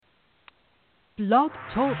Blog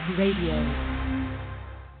Talk Radio.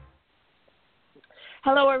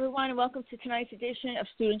 Hello, everyone, and welcome to tonight's edition of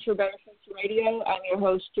Students for Better Future Radio. I'm your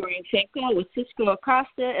host, Doreen Finkel, with Cisco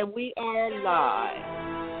Acosta, and we are live.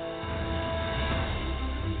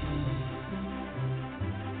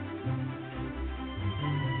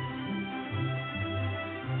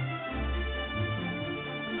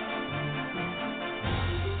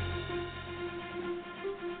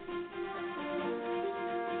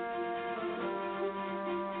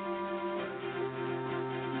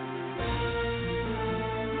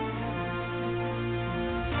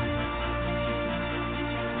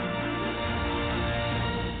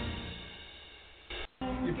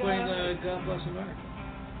 God bless America.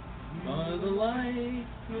 The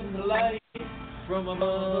light from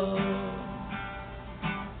above.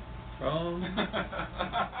 From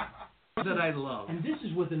that I love. And this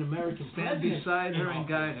is with an American Stand president. beside her and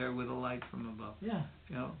guide her with a light from above. Yeah.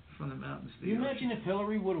 You know, from the mountains to the you ocean. imagine if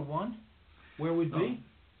Hillary would have won? Where we'd be?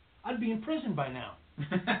 I'd be in prison by now.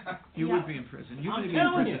 You would be in prison. You would be in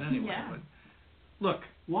telling prison you. anyway. Yeah. But look,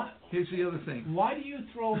 what? Here's the other thing. Why do you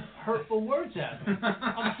throw hurtful words at me?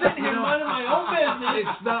 I'm sitting here minding my own business.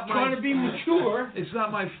 It's not trying to be mature. It's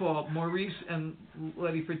not my fault. Maurice and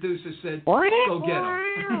Letty producer said, "Go get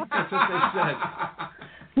him." That's what they said.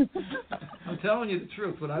 I'm telling you the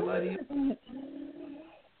truth. Would I lie to you?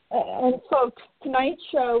 And folks, tonight's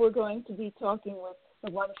show we're going to be talking with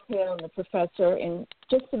the lunch pail and the professor in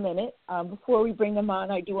just a minute. Before we bring them on,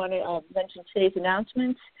 I do want to mention today's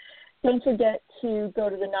announcements. Don't forget to go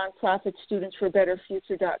to the nonprofit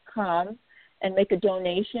studentsforbetterfuture.com and make a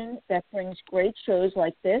donation. That brings great shows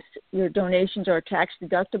like this. Your donations are tax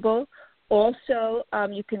deductible. Also,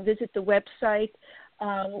 you can visit the website.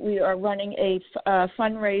 We are running a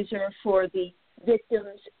fundraiser for the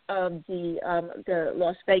victims of the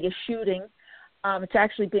Las Vegas shooting. It's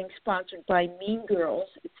actually being sponsored by Mean Girls.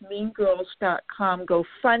 It's meangirls.com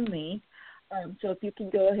GoFundMe. So if you can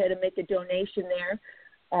go ahead and make a donation there.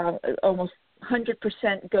 Almost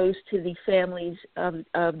 100% goes to the families of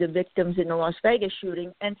the victims in the Las Vegas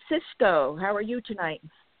shooting. And Cisco, how are you tonight?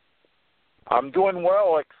 I'm doing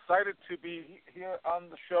well. Excited to be here on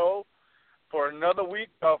the show for another week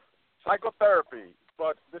of psychotherapy,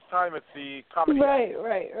 but this time it's the comedy. Right.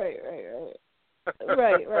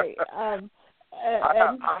 I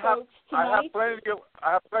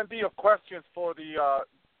have plenty of questions for the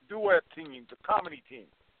duet team, the comedy team.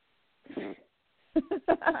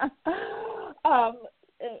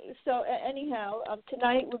 So anyhow,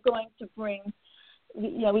 tonight we're going to bring,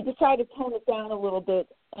 we decided to tone it down a little bit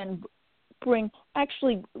and bring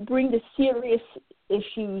the serious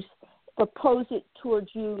issues, but pose it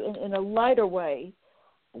towards you in a lighter way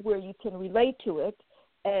where you can relate to it.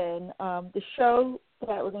 And the show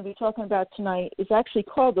that we're going to be talking about tonight is actually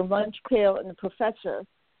called The Lunch Pail and the Professor.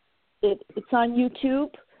 It's on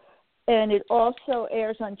YouTube. And it also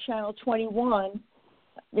airs on Channel 21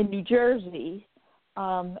 in New Jersey.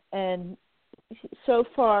 And so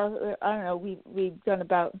far, I don't know, we've done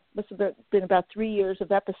been about 3 years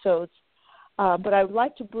of episodes. But I would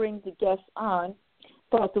like to bring the guests on.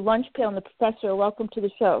 Both the Lunch Pail and the Professor, welcome to the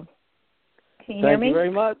show. Can you hear me? Thank you very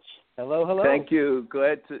much. Hello. Thank you.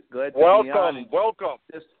 Glad to welcome.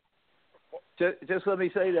 Just let me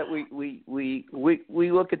say that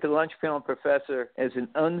we look at the Lunch Pail and Professor as an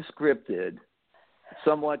unscripted,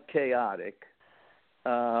 somewhat chaotic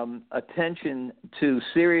attention to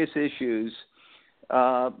serious issues,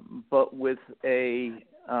 but with a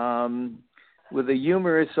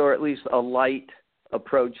humorous or at least a light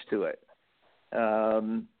approach to it.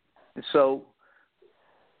 So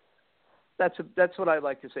that's what I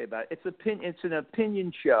like to say about it. It's an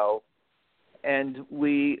opinion show. And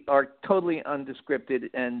we are totally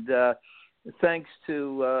undescripted, and thanks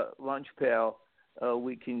to Lunch Pail,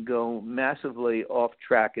 we can go massively off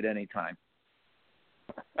track at any time.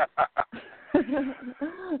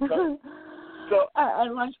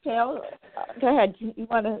 Lunch Pail, go ahead. You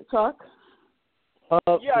want to talk?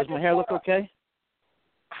 Does my hair look okay?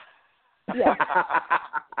 Yeah.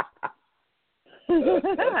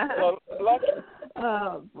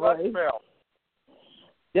 Lunch Pail.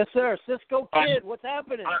 Yes, sir. Cisco Kid, what's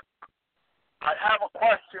happening? I have a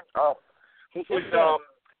question. Hopefully,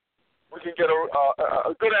 we can get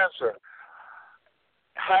a good answer.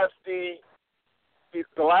 Has the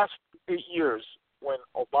last 8 years, when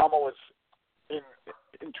Obama was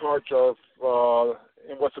in charge of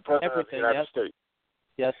was the president of the United States?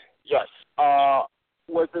 Yes. Yes.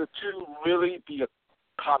 Was it to really be a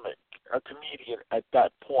comedian at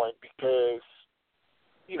that point? Because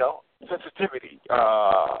sensitivity.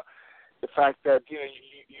 The fact that you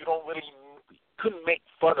couldn't make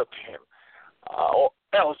fun of him. or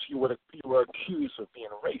else you were accused of being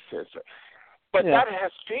racist. But that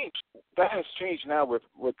has changed. That has changed now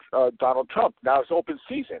with Donald Trump. Now it's open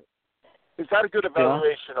season. Is that a good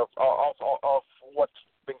evaluation of what's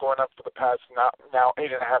been going on for the past now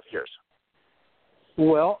 8.5 years?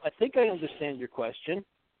 Well, I think I understand your question.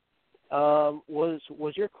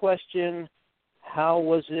 Was your question, how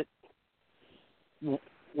was it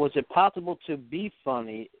possible to be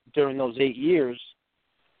funny during those 8 years?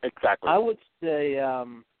 Exactly. I would say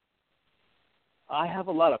I have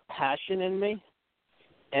a lot of passion in me,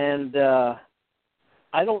 and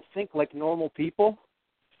I don't think like normal people.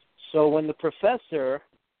 So when the professor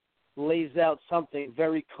lays out something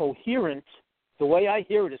very coherent, the way I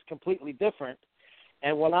hear it is completely different.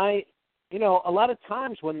 And when a lot of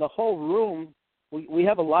times when the whole room, we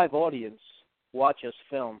have a live audience watch us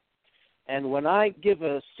film, and when I give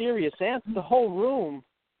a serious answer, the whole room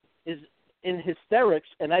is in hysterics,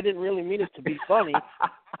 and I didn't really mean it to be funny.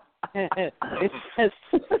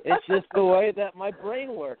 It's just the way that my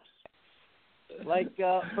brain works. Like,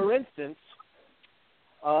 for instance,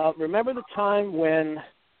 remember the time when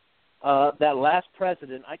that last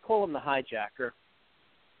president, I call him the hijacker,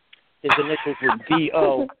 his initials were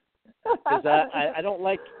D.O., because I don't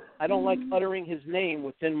like uttering his name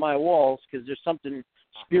within my walls because there's something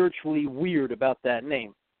spiritually weird about that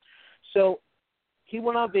name. So he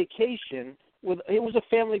went on vacation. It was a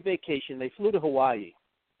family vacation. They flew to Hawaii.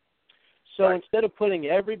 So instead of putting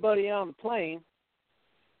everybody on the plane,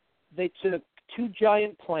 they took 2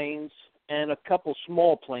 giant planes and a couple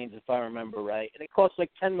small planes, if I remember right. And it cost like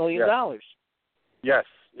 $10 million. Yes.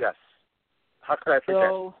 How could I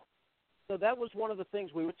forget? So that was one of the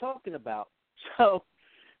things we were talking about. So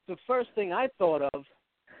the first thing I thought of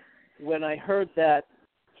when I heard that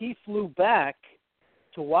he flew back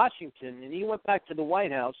to Washington and he went back to the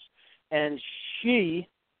White House and she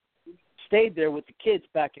stayed there with the kids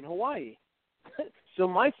back in Hawaii. So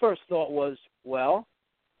my first thought was, well,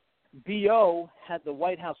 B.O. had the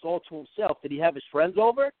White House all to himself. Did he have his friends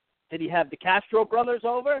over? Did he have the Castro brothers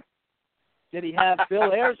over? Did he have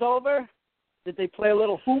Bill Ayers over? Did they play a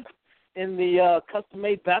little hoop in the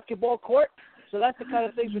custom-made basketball court? So that's the kind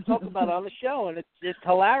of things we talk about on the show, and it's just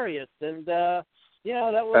hilarious. And, that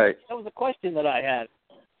was a question that I had.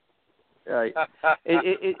 Right.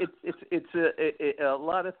 It's a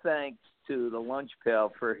lot of thanks to the Lunch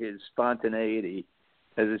Pail for his spontaneity.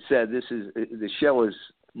 As I said, the show is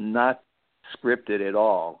not scripted at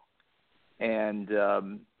all, and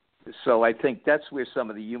so I think that's where some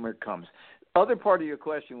of the humor comes. Other part of your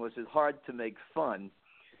question was, it hard to make fun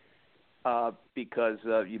because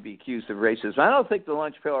you'd be accused of racism? I don't think the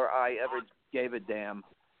Lunch Pail or I ever gave a damn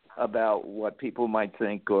about what people might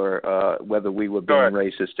think or whether we were being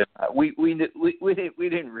racist. We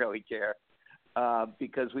didn't really care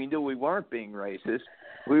because we knew we weren't being racist.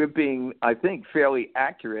 We were being, I think, fairly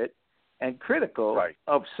accurate and critical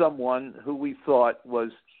of someone who we thought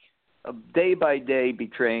was day by day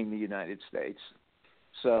betraying the United States.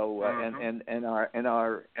 So and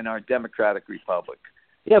our democratic republic.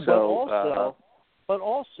 Yeah, so, but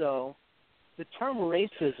also, the term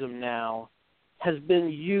racism now has been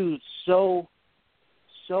used so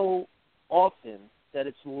often that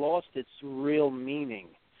it's lost its real meaning.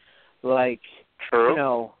 Like,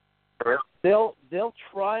 they'll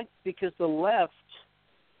try, because the left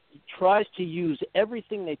tries to use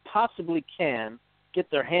everything they possibly can,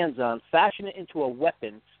 get their hands on, fashion it into a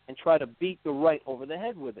weapon, and try to beat the right over the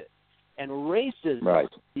head with it. And racism,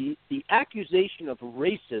 the accusation of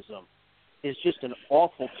racism is just an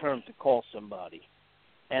awful term to call somebody.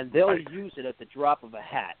 And they'll use it at the drop of a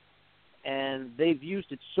hat. And they've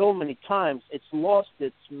used it so many times, it's lost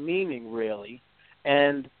its meaning, really.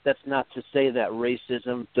 And that's not to say that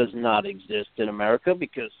racism does not exist in America,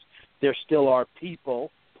 because there still are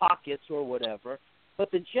people, pockets or whatever.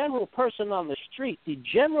 But the general person on the street, the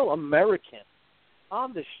general American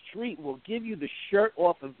on the street, will give you the shirt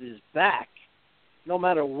off of his back, no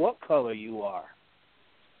matter what color you are.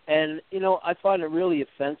 And, I find it really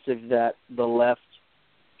offensive that the left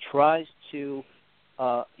tries to,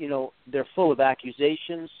 they're full of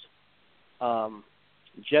accusations,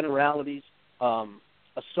 generalities,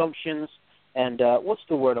 assumptions, and what's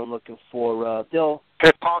the word I'm looking for?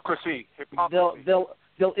 Hypocrisy.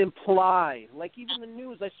 They'll imply, like even the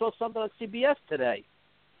news. I saw something on CBS today.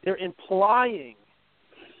 They're implying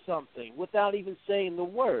something without even saying the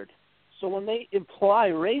word. So when they imply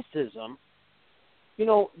racism,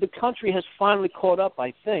 the country has finally caught up,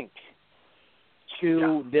 I think,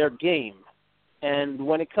 to their game. And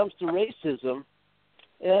when it comes to racism,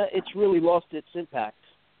 it's really lost its impact.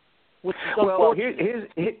 Which is well, here's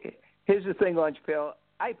the thing, Lunch Pail.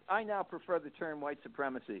 I now prefer the term white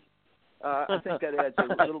supremacy. I think that adds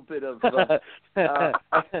a little bit of. I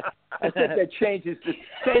think that changes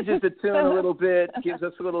the tune a little bit, gives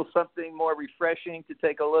us a little something more refreshing to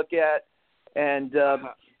take a look at, and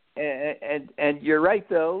you're right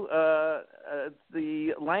though.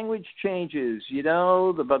 The language changes,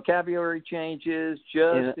 the vocabulary changes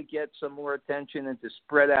just to get some more attention and to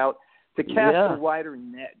spread out, to cast a wider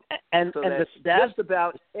net, and so and that just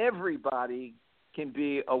about everybody can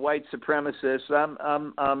be a white supremacist.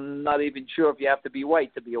 I'm not even sure if you have to be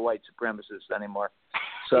white to be a white supremacist anymore.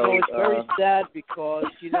 So it's very sad because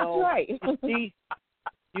That's right.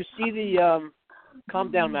 you see the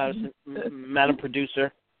calm down, Madam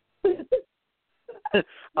Producer. Listen,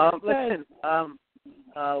 what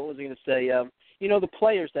was I going to say? The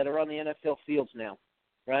players that are on the NFL fields now,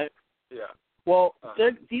 right? Yeah. Well,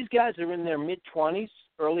 these guys are in their mid-20s,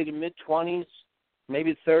 early to mid-20s,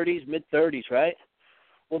 maybe 30s, mid-30s, right?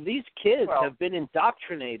 Well, these kids have been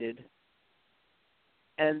indoctrinated,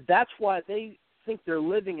 and that's why they think they're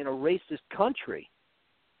living in a racist country.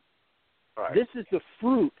 Right. This is the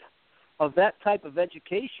fruit of that type of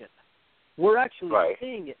education. We're actually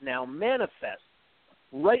seeing it now manifest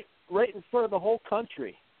right in front of the whole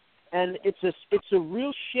country. And it's a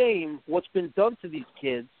real shame what's been done to these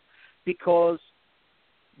kids, because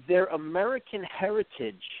their American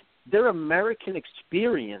heritage, their American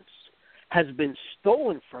experience has been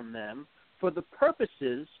stolen from them for the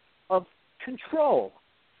purposes of control.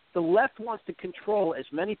 The left wants to control as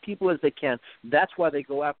many people as they can. That's why they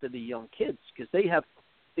go after the young kids, because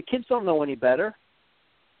the kids don't know any better.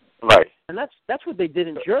 Right. And that's what they did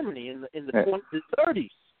in Germany in the 30s.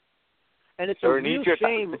 And it's a real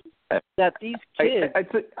shame that these kids, I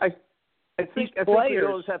think we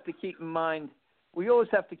always have to keep in mind. We always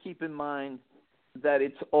have to keep in mind that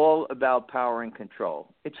it's all about power and control.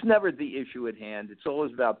 It's never the issue at hand. It's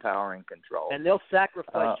always about power and control. And they'll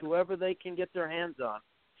sacrifice whoever they can get their hands on.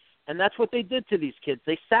 And that's what they did to these kids.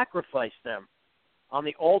 They sacrificed them on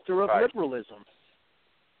the altar of liberalism.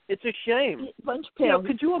 It's a shame.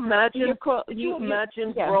 Could you imagine?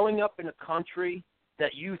 Growing up in a country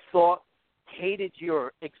that you thought hated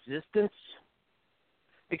your existence?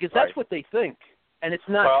 Because that's what they think, and it's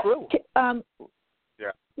not true.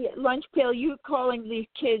 Lunch Pail, you calling these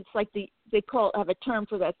kids like have a term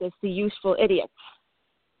for that? That's the useful idiots.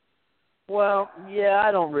 Well, yeah,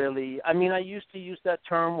 I don't really. I mean, I used to use that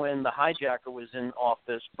term when the hijacker was in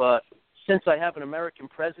office, but since I have an American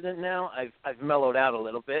president now, I've mellowed out a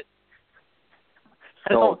little bit.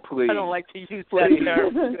 I don't like to use that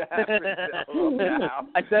term.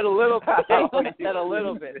 I said a little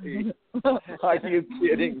bit. Are you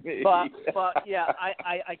kidding me? But yeah,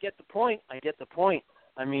 I get the point.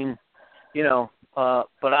 I mean,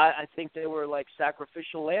 but I think they were like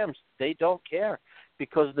sacrificial lambs. They don't care,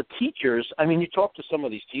 because the teachers, I mean, you talk to some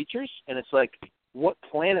of these teachers, and it's like, what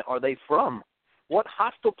planet are they from? What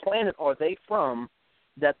hostile planet are they from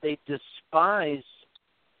that they despise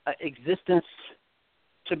existence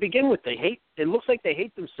to begin with? It looks like they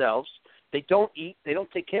hate themselves. They don't eat. They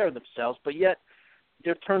don't take care of themselves, but yet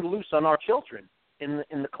they're turned loose on our children in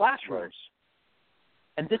the classrooms.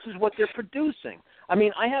 And this is what they're producing. I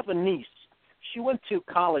mean, I have a niece. She went to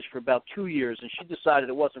college for about 2 years, and she decided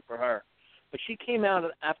it wasn't for her. But she came out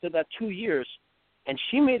after that 2 years, and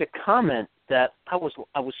she made a comment that I was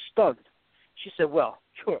stunned. She said, "Well,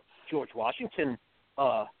 George Washington,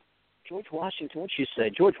 what did she say?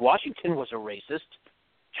 George Washington was a racist."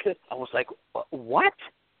 I was like, what?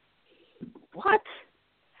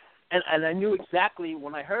 And I knew exactly,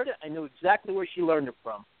 when I heard it, I knew exactly where she learned it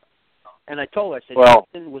from. And I told her, I said,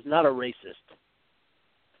 Washington was not a racist.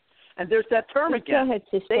 And there's that term again.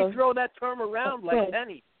 They throw that term around like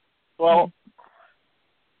pennies. Well,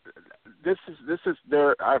 this is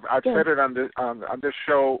their. I've said it on this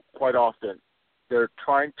show quite often. They're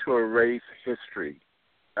trying to erase history.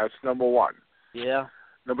 That's number one. Yeah.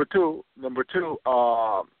 Number two.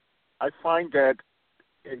 I find that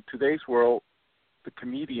in today's world, the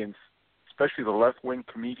comedians, especially the left-wing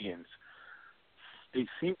comedians, they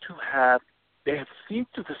have seemed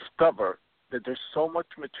to discover that there's so much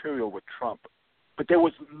material with Trump, but there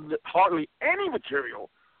was hardly any material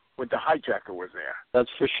when the hijacker was there. That's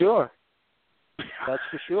for sure.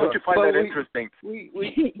 Don't you find that interesting? We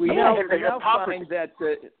now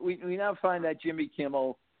find that Jimmy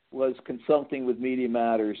Kimmel was consulting with Media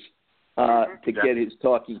Matters to get his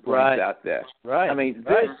talking points out there. Right. I mean,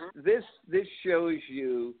 this shows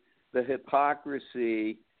you the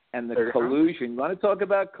hypocrisy and the collusion. You want to talk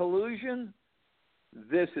about collusion?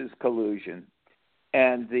 This is collusion.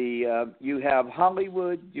 And you have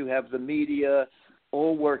Hollywood, you have the media,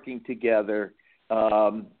 all working together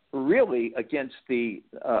really against the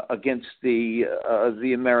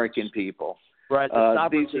American people. Right. The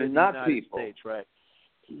these are not United people. States, right.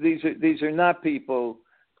 These are not people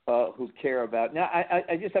who care about. Now,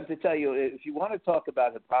 I just have to tell you, if you want to talk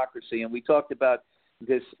about hypocrisy, and we talked about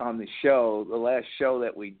this on the show, the last show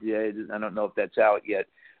that we did. I don't know if that's out yet,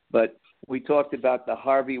 but we talked about the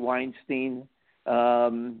Harvey Weinstein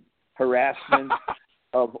harassment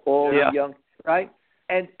of all the young, right?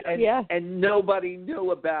 And nobody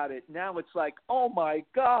knew about it. Now it's like, oh my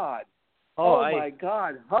God, my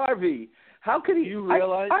God, Harvey, how could he? You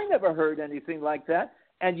realize? I never heard anything like that.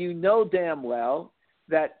 And you know damn well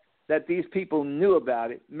that these people knew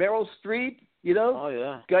about it. Meryl Streep,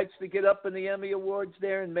 gets to get up in the Emmy Awards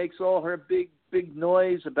there and makes all her big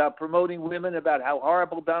noise about promoting women, about how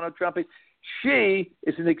horrible Donald Trump is. She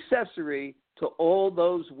is an accessory to all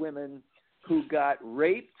those women who got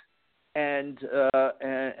raped and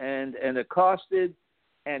accosted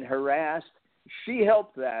and harassed. She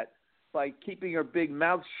helped that by keeping her big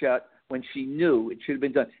mouth shut when she knew it should have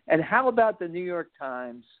been done. And how about the New York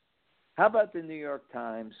Times?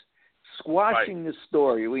 Squashing the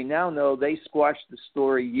story? We now know they squashed the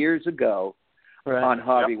story years ago on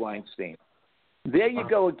Harvey Weinstein. There you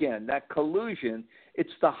go again. That collusion.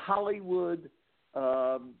 It's the Hollywood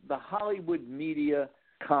media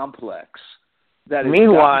complex that is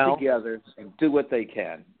got together and do what they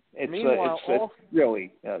can. It's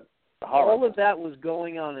really horrible. All of that was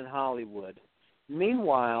going on in Hollywood.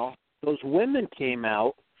 Meanwhile, those women came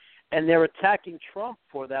out and they're attacking Trump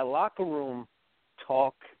for that locker room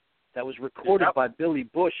talk that was recorded by Billy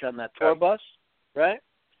Bush on that tour bus, right?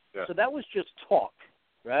 Yeah. So that was just talk,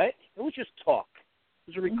 right? It was just talk.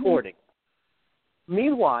 It was a recording.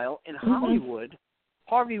 Meanwhile, in Hollywood,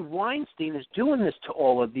 Harvey Weinstein is doing this to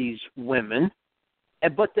all of these women,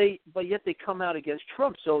 but yet they come out against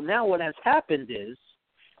Trump. So now what has happened is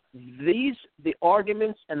the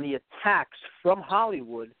arguments and the attacks from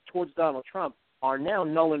Hollywood towards Donald Trump are now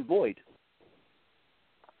null and void.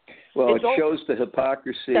 Well, it shows the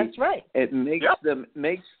hypocrisy. That's right. It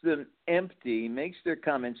makes them empty, makes their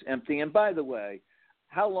comments empty. And by the way,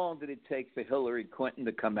 how long did it take for Hillary Clinton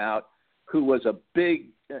to come out, who was a big,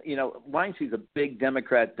 Weinstein's a big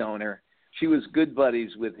Democrat donor. She was good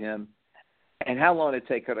buddies with him. And how long did it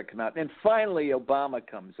take her to come out? And finally, Obama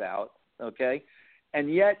comes out, okay?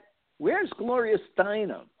 And yet, where's Gloria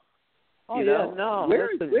Steinem?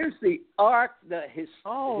 Where's the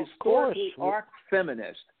historical arc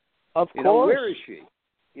feminist? Of course. Where is she?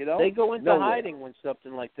 They go into hiding when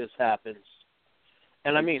something like this happens.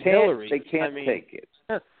 And Hillary. They can't take it.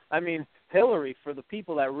 Hillary, for the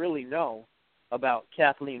people that really know about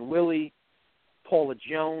Kathleen Willey, Paula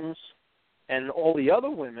Jones, and all the other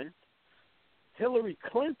women, Hillary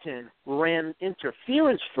Clinton ran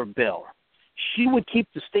interference for Bill. She would keep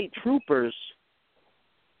the state troopers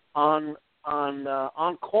on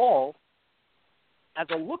call as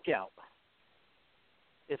a lookout,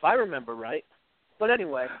 if I remember right. But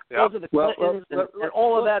anyway, those are the Clintons and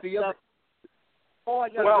all of that stuff. All I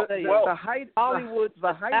got to say is Hollywood's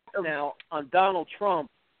attack now on Donald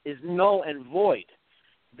Trump is null and void.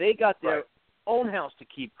 They got their own house to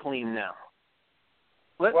keep clean now.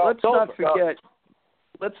 Let's not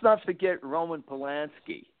forget Roman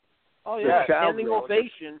Polanski. Oh yeah, standing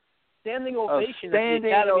ovation at the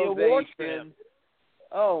Academy Awards for him.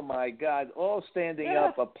 Oh my God! All standing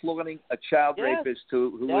up, applauding a child rapist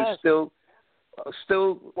who is still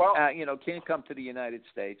can't come to the United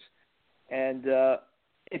States, and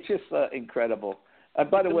it's just incredible.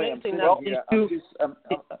 By the way, I'm sitting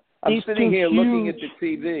here looking at the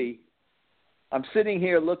TV. I'm sitting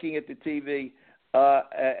here looking at the TV,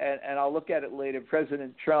 and I'll look at it later.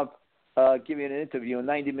 President Trump giving an interview, a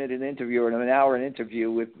 90-minute interview, or an hour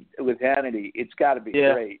interview with Hannity. It's got to be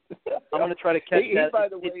great. I'm going to try to catch that.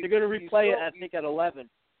 They're going to replay it, I think, at 11.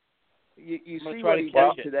 You see what he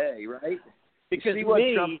did today, right? Because you see what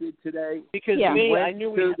Trump did today? Because I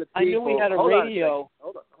knew we had a radio.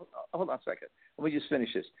 Hold on a second. Let me just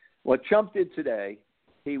finish this. What Trump did today,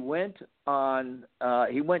 he went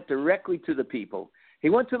directly to the people. He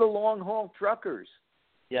went to the long-haul truckers.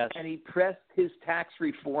 Yes. And he pressed his tax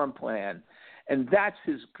reform plan. And that's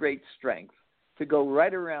his great strength, to go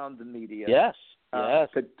right around the media. Yes.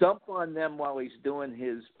 To dump on them while he's doing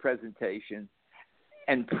his presentation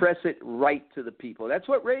and press it right to the people. That's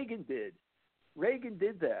what Reagan did. Reagan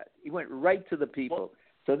did that. He went right to the people.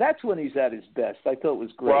 So that's when he's at his best. I thought it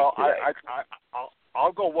was great. Well, today.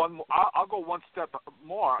 I'll go one step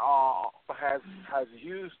more. Has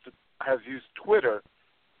used Twitter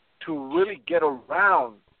to really get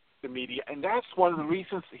around the media, and that's one of the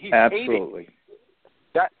reasons he's absolutely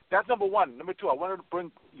hated. That's number one. Number two, I wanted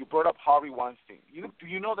to you brought up Harvey Weinstein. Do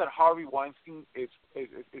you know that Harvey Weinstein is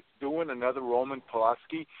doing another Roman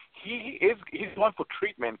Polanski? He's going for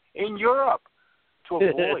treatment in Europe to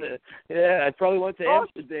avoid. Yeah, I probably went to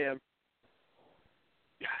Amsterdam.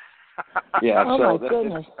 Yeah. Oh, so my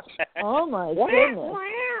goodness. Oh, my goodness.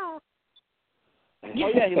 Oh,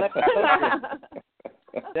 yeah, he left the country.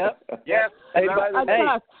 Yep. Yes. Hey, by the way,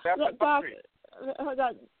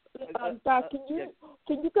 Doc,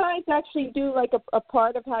 can you guys actually do like a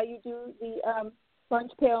part of how you do the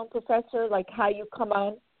lunch pail and professor, like how you come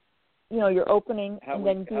on, your opening,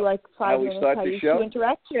 then do like 5 minutes how you two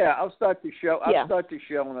interact? Yeah, I'll start the show. Yeah. I'll start the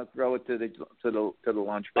show and I'll throw it to the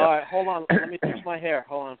lunch pail. All right, hold on. Let me fix my hair.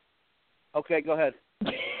 Hold on. Okay, go ahead.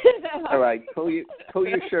 All right, pull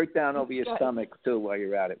your shirt down over your stomach too while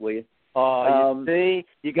you're at it, will you? Oh, you see,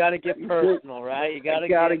 you got to get personal, right? You got to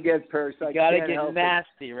get personal. You got to get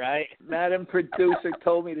nasty, right? Madam Producer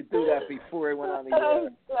told me to do that before I went on the air.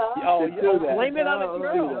 Blame it on a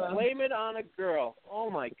girl. Blame it on a girl. Oh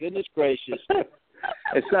my goodness gracious!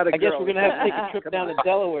 It's not a girl. I guess we're gonna have to take a trip down to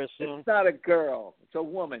Delaware soon. It's not a girl. It's a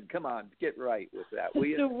woman. Come on, get right with that, will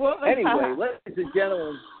you? It's a woman. Anyway,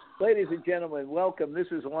 ladies and gentlemen, welcome. This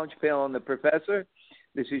is Lunch Pail and the Professor.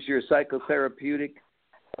 This is your psychotherapeutic,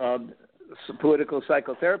 political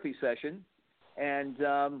psychotherapy session, and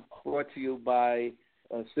brought to you by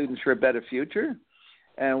Students for a Better Future.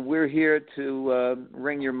 And we're here to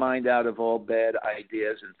wring your mind out of all bad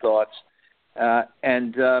ideas and thoughts.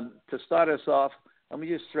 And to start us off, let me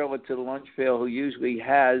just throw it to the lunch pail, who usually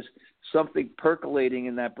has something percolating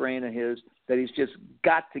in that brain of his that he's just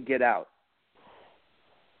got to get out.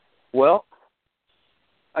 Well,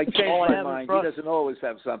 I changed my mind. He doesn't always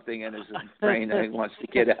have something in his brain that he wants to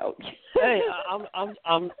get out. Hey,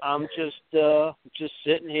 I'm just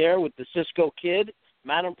sitting here with the Cisco Kid,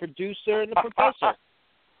 Madam Producer, and the Professor.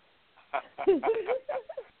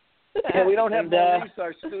 Yeah, we don't have Maurice,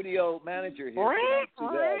 our studio manager here.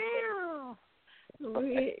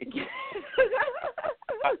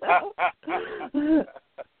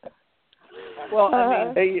 Well,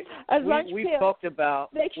 I mean, we've talked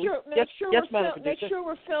about. Make sure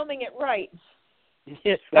we're filming it right.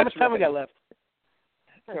 Yes. How much time we got left?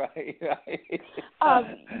 Right.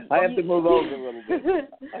 I have to move over a little bit.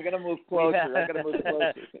 I got to move closer.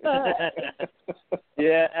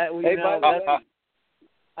 Yeah. Hey, by the way,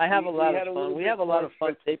 I have a lot of fun. We have a lot of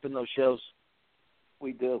fun taping those shows.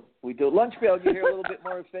 We do. Lunch Pail, did you hear a little bit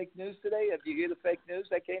more of fake news today? Have you heard the fake news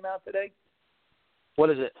that came out today? What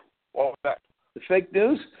is it? What was that? The fake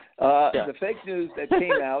news? Yeah. The fake news that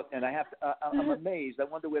came out, and I'm amazed. I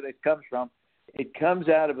wonder where that comes from. It comes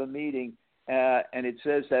out of a meeting, and it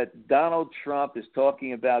says that Donald Trump is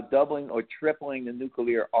talking about doubling or tripling the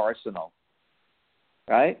nuclear arsenal.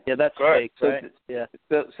 Right? Yeah, that's fake, right? Yeah.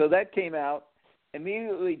 So that came out,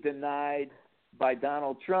 immediately denied by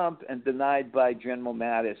Donald Trump and denied by General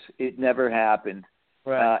Mattis. It never happened.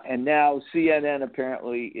 Right. And now CNN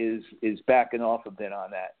apparently is backing off a bit on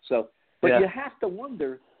that. So, but you have to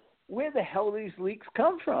wonder where the hell these leaks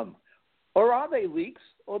come from. Or are they leaks,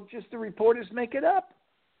 or just the reporters make it up?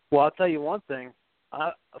 Well, I'll tell you one thing.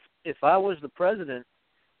 If I was the president,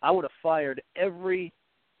 I would have fired every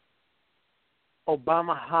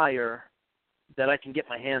Obama hire that I can get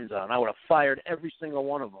my hands on. I would have fired every single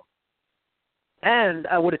one of them. And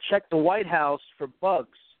I would have checked the White House for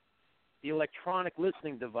bugs, the electronic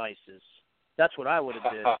listening devices. That's what I would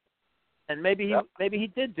have did. And maybe he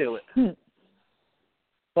did do it.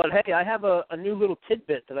 But, hey, I have a new little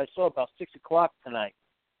tidbit that I saw about 6 o'clock tonight.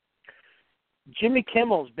 Jimmy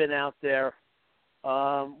Kimmel's been out there.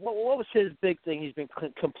 What was his big thing he's been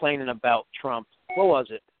complaining about Trump? What was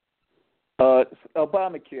it?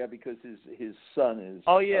 Obamacare, because his son is.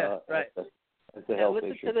 Oh, yeah, right. It's a health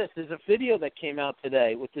listen issue. to this. There's a video that came out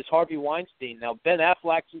today with this Harvey Weinstein. Now, Ben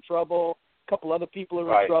Affleck's in trouble. A couple other people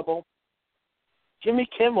are in trouble. Jimmy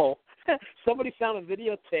Kimmel, somebody found a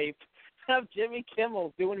videotape of Jimmy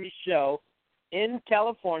Kimmel doing his show in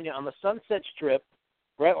California on the Sunset Strip,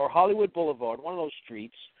 right, or Hollywood Boulevard, one of those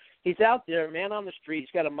streets. He's out there, man on the street.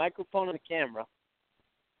 He's got a microphone and a camera.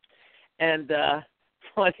 And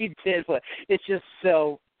what he did was, it's just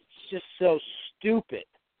so stupid.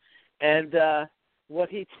 And what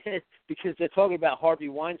he did, because they're talking about Harvey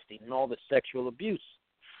Weinstein and all the sexual abuse.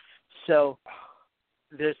 So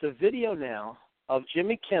there's a video now of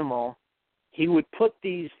Jimmy Kimmel. He would put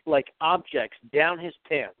these, like, objects down his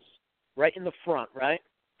pants, right in the front, right?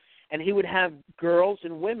 And he would have girls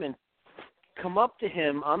and women come up to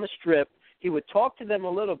him on the strip. He would talk to them a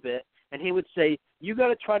little bit, and he would say, you got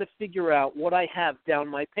to try to figure out what I have down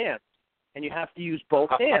my pants, and you have to use both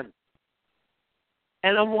hands.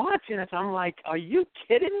 And I'm watching it. I'm like, are you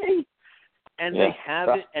kidding me? And Yeah. they have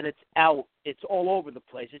it, and it's out. It's all over the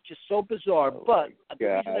place. It's just so bizarre. But the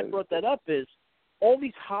reason I brought that up is all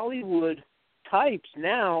these Hollywood types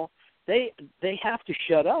now, they have to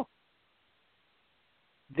shut up.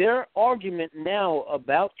 Their argument now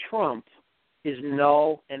about Trump is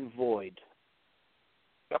null and void.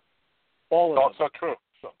 Yep. All of them. So true.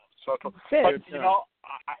 So true. Fair, But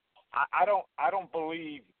I don't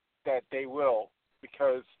believe that they will,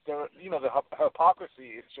 because the hypocrisy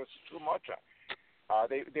is just too much.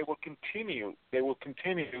 They will continue. They will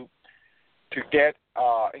continue to get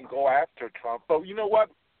and go after Trump. But you know what?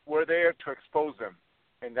 We're there to expose them,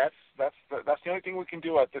 and that's the only thing we can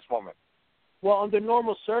do at this moment. Well, under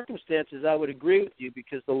normal circumstances, I would agree with you,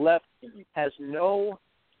 because the left has no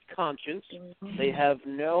conscience. They have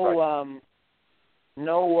no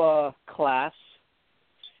class,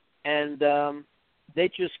 and they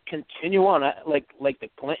just continue on. Like the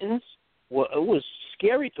Clintons, well, it was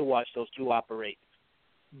scary to watch those two operate.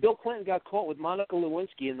 Bill Clinton got caught with Monica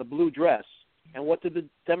Lewinsky in the blue dress, and what did the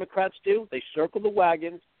Democrats do? They circled the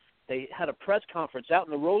wagons. They had a press conference out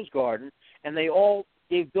in the Rose Garden, and they all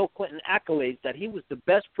gave Bill Clinton accolades that he was the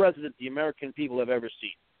best president the American people have ever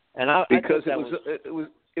seen. And because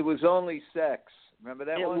it was only sex. Remember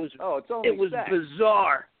that one? It's only it was sex.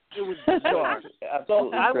 bizarre. It was bizarre.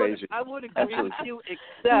 Absolutely So crazy. I would agree with you,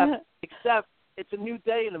 except it's a new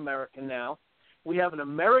day in America now. We have an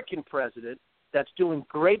American president that's doing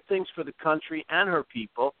great things for the country and her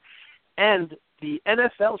people, and the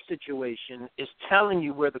NFL situation is telling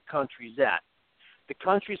you where the country's at. The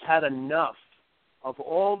country's had enough of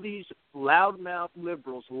all these loudmouth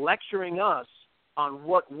liberals lecturing us on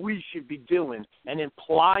what we should be doing and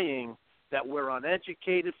implying that we're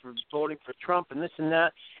uneducated for voting for Trump and this and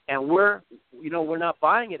that, and we're not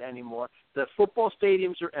buying it anymore. The football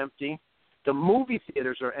stadiums are empty, the movie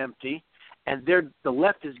theaters are empty, and the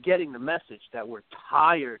left is getting the message that we're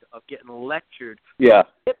tired of getting lectured. Yeah,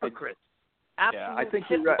 Hypocrites. Absolute I think hypocrites.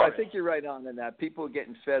 you're right. I think you're right on in that. People are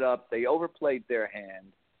getting fed up. They overplayed their hand,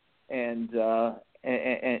 and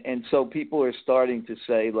so people are starting to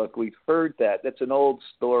say, "Look, we've heard that. That's an old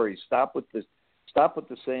story. Stop with the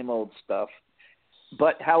same old stuff."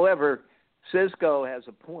 But however, Cisco has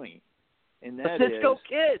a point, and that Cisco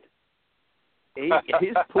kid.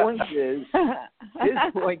 His point is,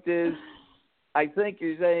 I think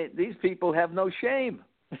you're saying these people have no shame.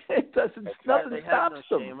 It doesn't. Nothing stops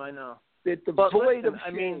them. Shame, I know. They're devoid of shame.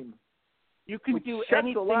 I mean, you can do shuts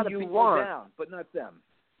anything a lot of you people want, down, but not them.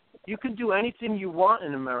 You can do anything you want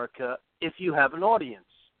in America if you have an audience.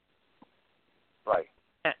 Right.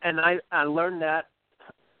 And I learned that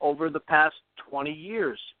over the past 20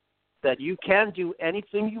 years, that you can do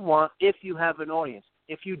anything you want if you have an audience.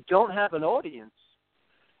 If you don't have an audience,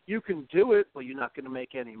 you can do it, but you're not going to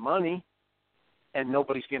make any money, and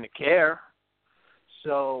nobody's going to care.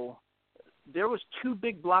 So there was 2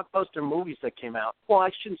 big blockbuster movies that came out. Well, I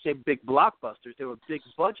shouldn't say big blockbusters. They were big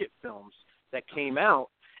budget films that came out.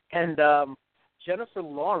 And Jennifer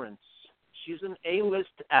Lawrence, she's an A-list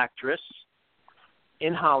actress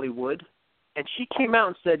in Hollywood, and she came out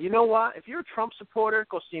and said, you know what, if you're a Trump supporter,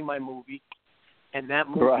 go see my movie. And that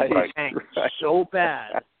movie tanked so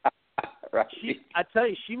bad. Right. I tell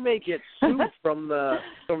you, she may get sued from the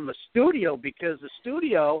studio, because the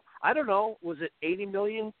studio, I don't know, was it $80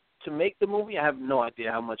 million to make the movie? I have no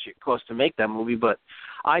idea how much it cost to make that movie, but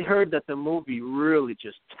I heard that the movie really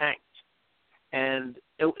just tanked. And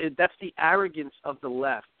that's the arrogance of the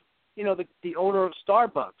left. You know, the owner of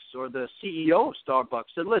Starbucks or the CEO of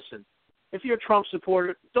Starbucks said, listen, if you're a Trump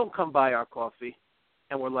supporter, don't come buy our coffee.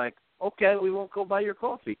 And we're like, okay, we won't go buy your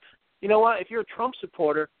coffee. You know what? If you're a Trump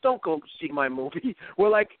supporter, don't go see my movie. We're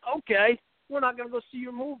like, okay, we're not going to go see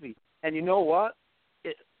your movie. And you know what?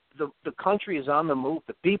 The country is on the move.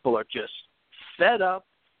 The people are just fed up.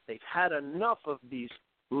 They've had enough of these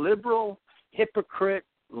liberal, hypocrite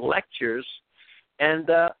lectures. And,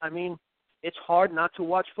 I mean, it's hard not to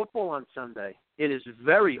watch football on Sunday. It is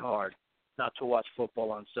very hard not to watch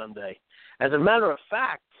football on Sunday. As a matter of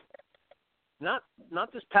fact, not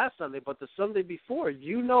this past Sunday, but the Sunday before,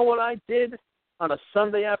 you know what I did on a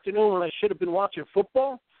Sunday afternoon when I should have been watching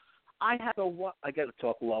football? I got to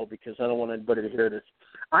talk low because I don't want anybody to hear this.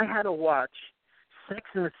 I had to watch Sex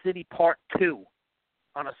and the City Part 2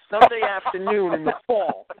 on a Sunday afternoon in the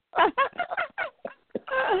fall.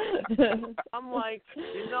 I'm like,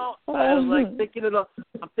 I was like thinking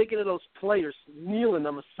of those players kneeling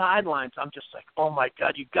on the sidelines. I'm just like, oh my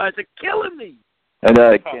God, you guys are killing me. I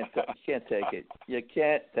know, you can't take it. You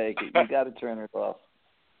can't take it. You got to turn it off.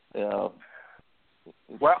 You know.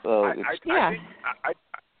 Well, So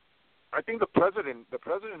I I think the president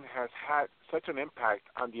has had such an impact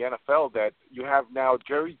on the NFL that you have now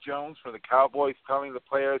Jerry Jones from the Cowboys telling the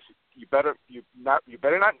players, you better not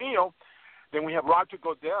kneel. Then we have Roger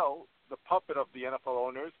Goodell, the puppet of the NFL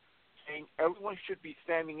owners, saying everyone should be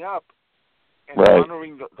standing up and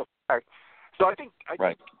honoring the flag. So I think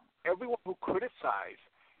everyone who criticized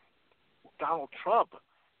Donald Trump,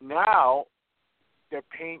 now they're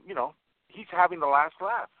paying, he's having the last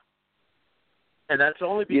laugh. And that's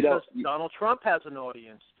only because Donald Trump has an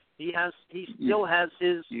audience. He still has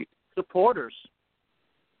his supporters.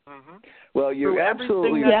 Mm-hmm. Well, you're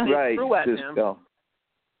absolutely right, Cisco.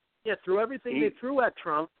 Yeah, through everything they threw at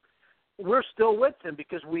Trump, we're still with him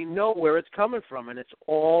because we know where it's coming from, and it's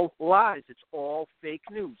all lies. It's all fake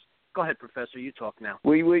news. Go ahead, Professor. You talk now.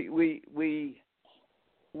 We've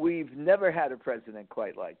never had a president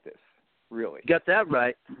quite like this. Really, got that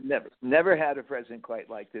right. Never had a president quite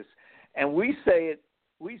like this, and we say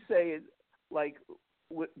it like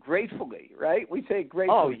gratefully, right? We say it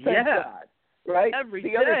gratefully. Oh, Thank God, right? Every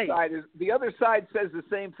day. The other side says the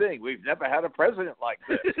same thing. We've never had a president like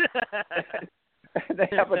this. They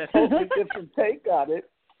have a totally different take on it.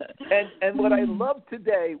 And what I love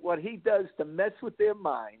today, what he does to mess with their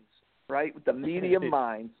minds, right, with the media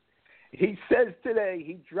minds, he says today,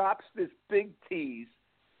 he drops this big tease.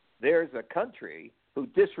 There's a country who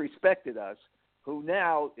disrespected us who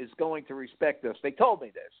now is going to respect us. They told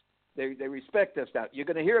me this. They respect us now. You're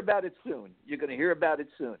going to hear about it soon. You're going to hear about it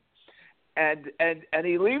soon. And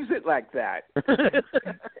he leaves it like that.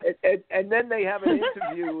 and then they have an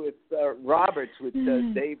interview with Roberts, with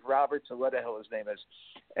Dave Roberts, or what the hell his name is.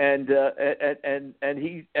 And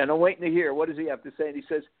I'm waiting to hear, what does he have to say? And he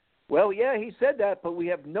says, well, yeah, he said that, but we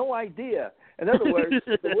have no idea. In other words,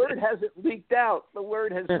 the word hasn't leaked out. The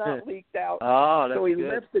word has not leaked out. Oh, that's so he good.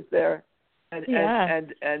 left it there. And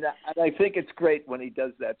I think it's great when he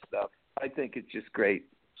does that stuff. I think it's just great.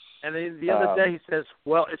 And the other day he says,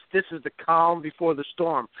 well, this is the calm before the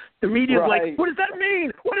storm. The media's like, what does that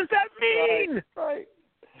mean? What does that mean? Right.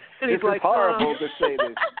 And it's like, horrible to say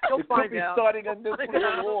this. You'll find could be out. Starting a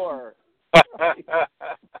nuclear war.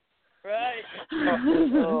 Right.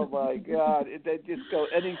 Oh my God! They just go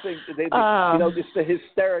anything. Just the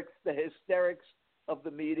hysterics of the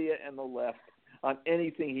media and the left on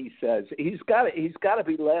anything he says. He's got to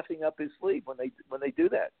be laughing up his sleeve when they do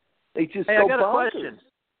that. They just go bonkers.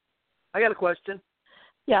 I got a question.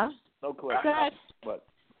 Yeah. No question. Go ahead. What?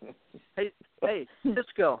 Hey,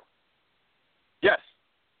 Cisco. Yes.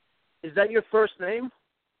 Is that your first name?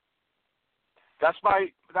 That's my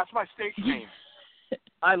stage name.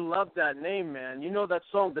 I love that name, man. You know that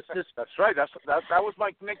song, The Cisco. That's right. That was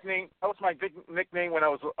my nickname. That was my big nickname when I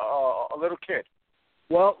was a little kid.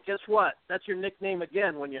 Well, guess what? That's your nickname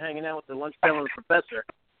again when you're hanging out with the lunch pail and the professor.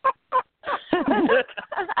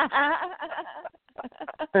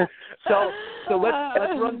 So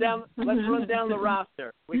let's run down the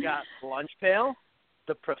roster. We got Lunch Pail,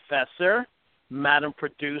 the Professor, Madam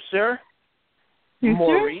Producer,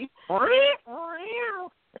 Maury,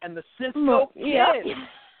 and the Cisco Kid.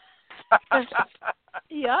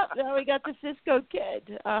 Yep. Now we got the Cisco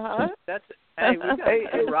Kid. That's we got a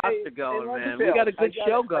good roster going, man. We got a good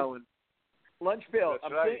show going. Lunch Pail.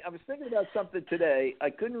 I was thinking about something today. I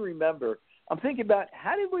couldn't remember. I'm thinking about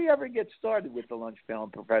how did we ever get started with the Lunch Pail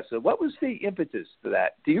and Professor? What was the impetus for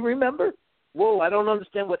that? Do you remember? Whoa, I don't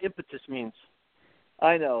understand what impetus means.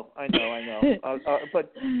 I know.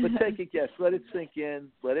 But take a guess. Let it sink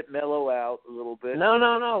in. Let it mellow out a little bit. No.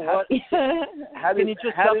 What? Can you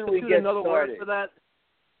just substitute another word for that?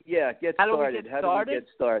 Yeah, get started. How do we get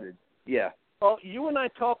started? Yeah. Well, you and I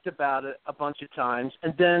talked about it a bunch of times,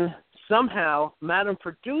 and then somehow Madam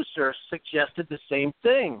Producer suggested the same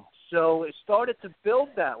thing. So it started to build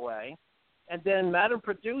that way, and then Madam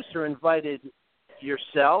Producer invited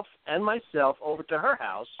yourself and myself over to her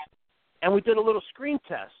house, and we did a little screen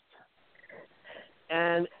test.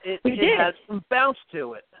 And it had some bounce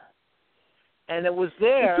to it. And it was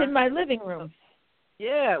there. It's in my living room.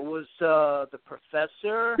 Yeah, it was the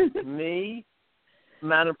Professor, me,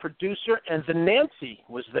 Madam Producer, and the Nancy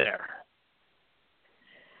was there.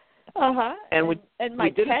 And we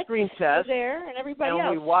did a screen test there, and everybody else.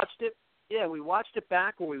 And we watched it. Yeah, we watched it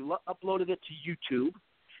back, and we uploaded it to YouTube,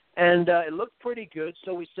 and it looked pretty good.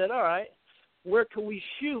 So we said, all right, where can we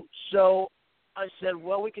shoot? So I said,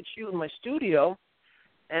 well, we could shoot in my studio,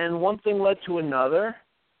 and one thing led to another.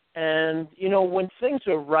 And when things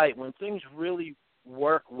are right, when things really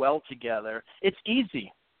work well together, it's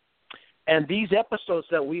easy. And these episodes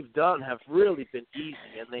that we've done have really been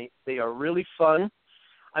easy, and they are really fun.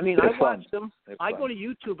 I mean, I watch them. I go to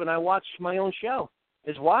YouTube and I watch my own show.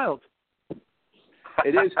 It's wild.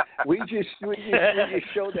 It is. We just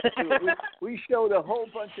showed that. We showed a whole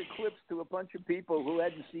bunch of clips to a bunch of people who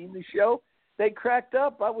hadn't seen the show. They cracked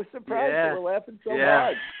up. I was surprised. Yeah. They were laughing so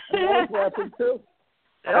hard. And I was laughing too.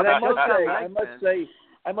 And I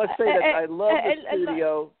must say that I love the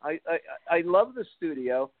studio. I love the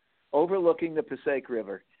studio overlooking the Passaic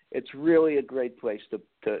River. It's really a great place to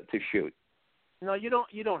shoot. No, you don't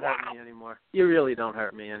hurt me anymore. You really don't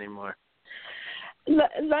hurt me anymore.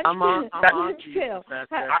 I'm on Pail.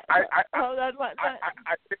 Hold on,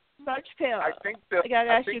 Lunch Pail. I think I got to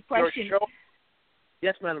ask you a question.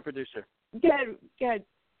 Yes, Madam Producer. Good.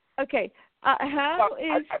 Okay. How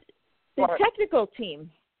is the technical team?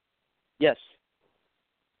 Yes.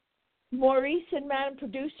 Maurice and Madam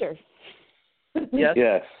Producer. Yes.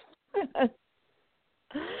 Yes.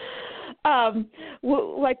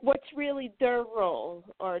 Like, what's really their role,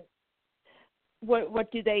 or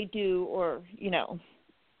what do they do, or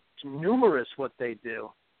It's numerous what they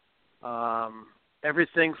do.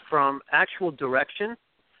 Everything from actual direction,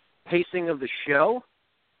 pacing of the show,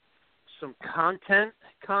 some content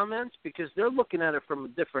comments, because they're looking at it from a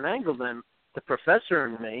different angle than the professor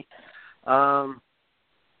and me.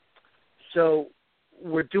 So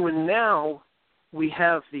we're doing now, we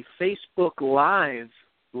have the Facebook Live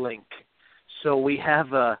link. So we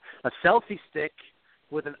have a selfie stick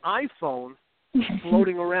with an iPhone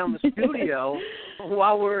floating around the studio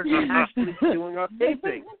while we're actually doing our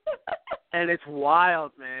taping. And it's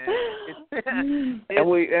wild, man.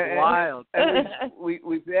 It's wild. And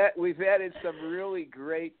we've added some really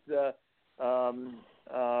great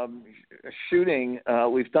shooting.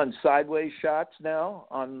 We've done sideways shots now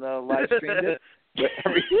on the live stream.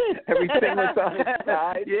 Everything was on its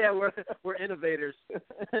side. Yeah, we're innovators.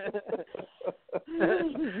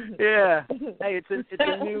 Yeah. Hey, it's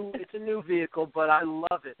a new vehicle, but I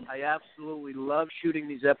love it. I absolutely love shooting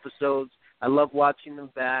these episodes. I love watching them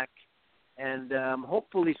back, and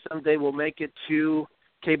hopefully someday we'll make it to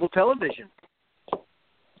cable television.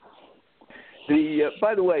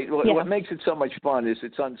 By the way, what makes it so much fun is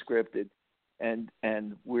it's unscripted, and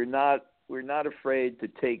we're not afraid to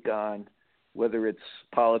take on whether it's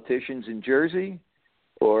politicians in Jersey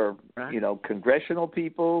or congressional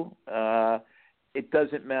people. It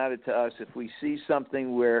doesn't matter to us if we see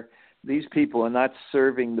something where these people are not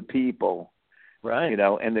serving the people, right?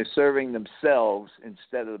 And they're serving themselves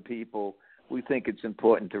instead of the people. We think it's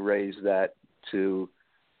important to raise that to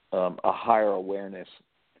a higher awareness.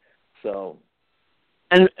 So.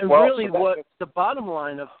 And really what the bottom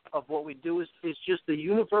line of what we do is just the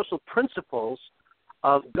universal principles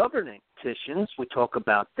of governing petitions. We talk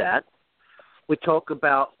about that. We talk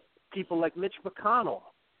about people like Mitch McConnell.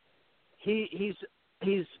 His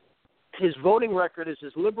voting record is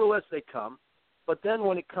as liberal as they come, but then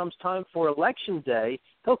when it comes time for election day,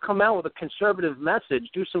 he'll come out with a conservative message,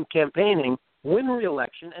 do some campaigning, win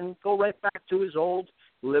re-election, and go right back to his old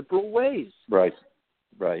liberal ways. Right.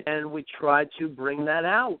 And we try to bring that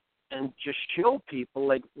out and just show people,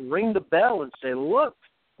 like, ring the bell and say, look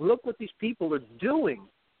what these people are doing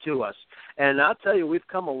to us. And I'll tell you, we've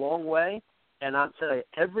come a long way. And I'll tell you,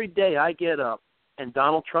 every day I get up and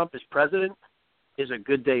Donald Trump is president is a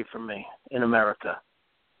good day for me in America.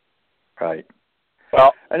 Right.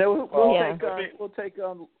 Well, and we'll take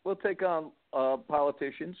on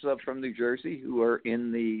politicians from New Jersey who are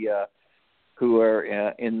in the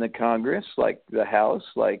Congress, like the House,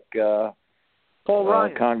 like Paul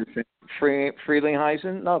Ryan, Congressman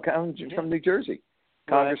Frelinghuysen. No, from New Jersey.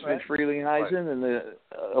 Congressman right. Frelinghuysen in the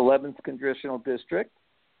 11th Congressional District.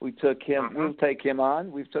 We took him. Mm-hmm. We'll take him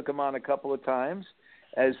on. We've took him on a couple of times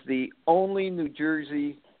as the only New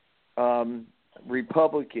Jersey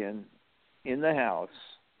Republican in the House,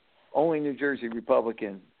 only New Jersey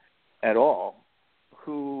Republican at all,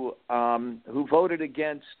 who voted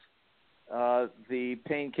against the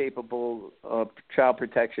Pain-Capable Child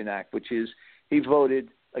Protection Act, which is he voted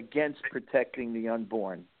against protecting the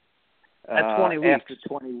unborn. At 20 weeks. After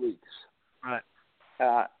 20 weeks. Right.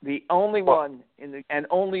 The only one and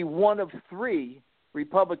only one of three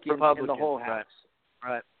Republicans in the whole House.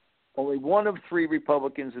 Right. Only one of three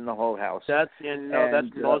Republicans in the whole House. That's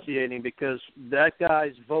nauseating because that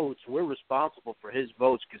guy's votes, we're responsible for his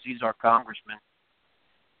votes because he's our congressman.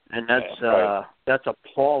 And that's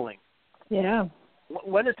appalling. Yeah.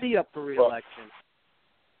 When is he up for re-election?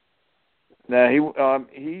 No,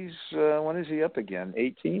 he's when is he up again?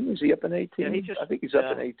 18? Is he up in 18? Yeah, I think he's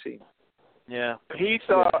up in 18. Yeah. He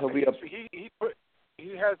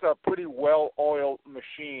has a pretty well-oiled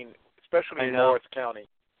machine, especially in Morris County.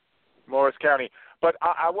 But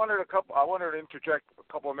I wanted to interject a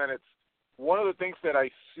couple of minutes. One of the things that I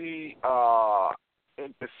see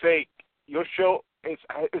in Passaic, your show is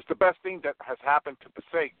the best thing that has happened to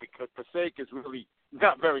Passaic, because Passaic is really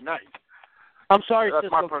not very nice. I'm sorry, That's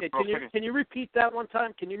my Cisco. personal opinion. Can you repeat that one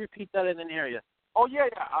time? Can you repeat that? I didn't hear you. Oh, yeah.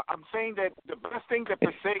 I'm saying that the best thing that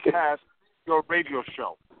Passaic has is your radio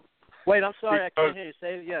show. Wait, I'm sorry. I can't hear you.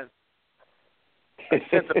 Say it again. I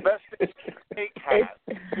said the best thing Passaic has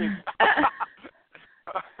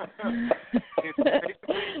is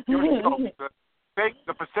basically your show.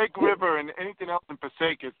 The Passaic River and anything else in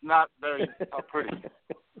Passaic is not very pretty.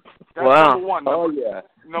 That's Wow. number one. Oh, yeah.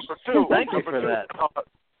 Number two. Thank you for that.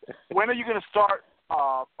 When are you going to start,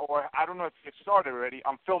 or I don't know if it started already,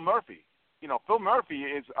 on Phil Murphy? You know, Phil Murphy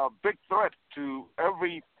is a big threat to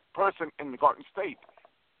every person in the Garden State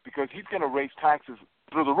because he's going to raise taxes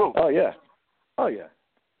through the roof. Oh, yeah. Oh, yeah.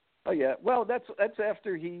 Oh, yeah. Well, that's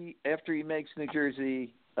after he makes New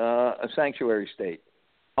Jersey a sanctuary state.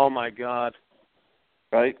 Oh, my God.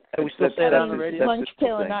 Right? Can we still say that on the radio? Lunch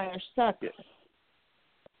Pail and I are stuck. Yeah.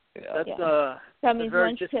 That's that means very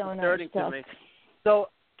Lunch Pail and I are disconcerting to stuck. me. So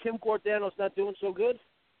Kim Gordano's not doing so good?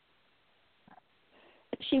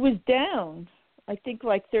 She was down, I think,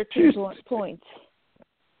 like 13 points.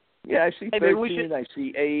 Yeah, I see Hey, 13, I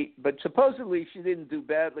see 8, but supposedly she didn't do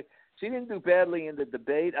badly. She didn't do badly in the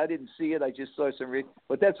debate. I didn't see it. I just saw some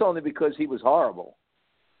but that's only because he was horrible.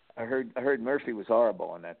 I heard Murphy was horrible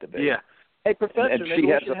on that debate. Yeah. Hey, Professor, And maybe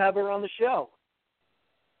we should have her on the show.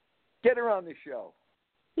 Get her on the show.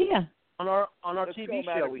 Yeah. On our Let's TV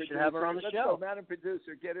go, show, we should have her on the Let's show. go, Madam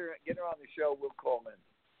Producer, get her on the show. We'll call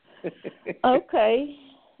in. Okay.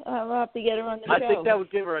 I'll have to get her on the show. I think that would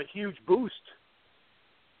give her a huge boost.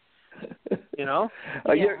 You know?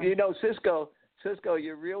 You know, Cisco,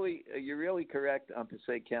 you're really correct on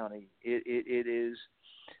Passaic County. It is.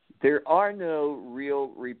 There are no real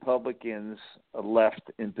Republicans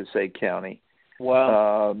left in Passaic County.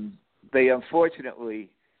 Wow. They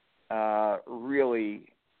unfortunately really,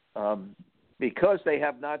 because they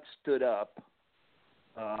have not stood up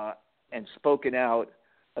and spoken out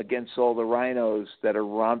against all the rhinos that are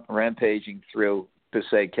rampaging through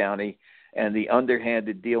Passaic County and the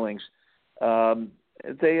underhanded dealings,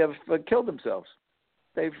 they have killed themselves.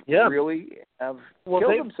 They've really have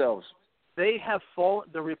killed themselves. They have fallen.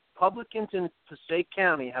 The Republicans in Passaic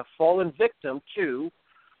County have fallen victim to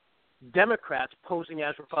Democrats posing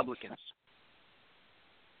as Republicans.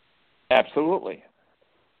 Absolutely.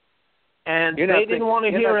 And they didn't want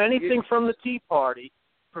to hear anything from the Tea Party,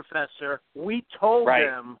 Professor. We told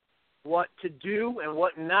them what to do and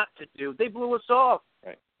what not to do. They blew us off.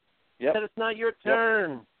 Right. Yep. Said it's not your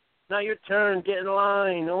turn. It's not your turn. Get in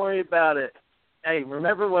line. Don't worry about it. Hey,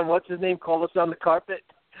 remember when what's his name called us on the carpet?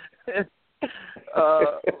 Yeah,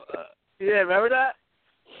 remember that?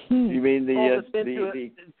 You mean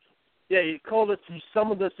Yeah, he called us. He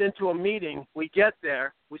summoned us into a meeting. We get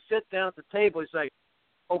there. We sit down at the table. He's like,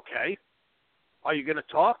 "Okay, are you going to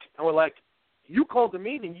talk?" And we're like, "You called the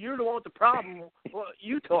meeting. You're the one with the problem. Well,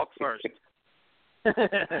 you talk first."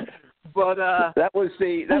 But that was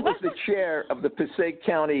the chair of the Passaic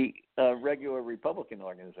County regular Republican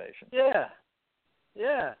organization. Yeah.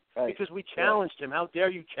 Right. Because we challenged him. How dare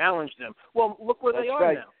you challenge them? Well, look where they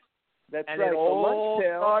are now. That's and right. it all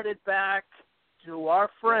started back to our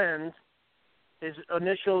friend. His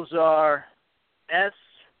initials are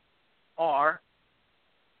SR.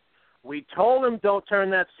 We told him don't turn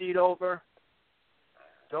that seat over.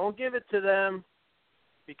 Don't give it to them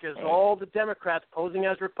because all the Democrats posing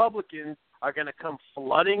as Republicans are going to come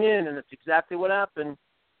flooding in, and it's exactly what happened.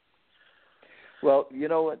 Well, you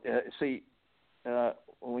know what?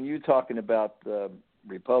 When you're talking about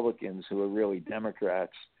Republicans who are really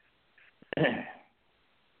Democrats,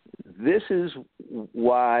 this is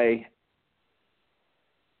why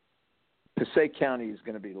Passaic County is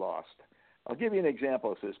going to be lost. I'll give you an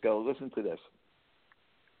example, Cisco. Listen to this,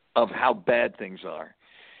 of how bad things are.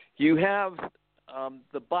 You have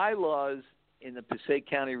the bylaws in the Passaic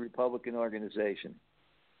County Republican organization.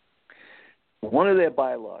 One of their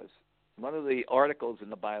bylaws, one of the articles in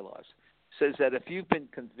the bylaws, says that if you've been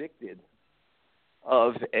convicted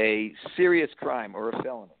of a serious crime or a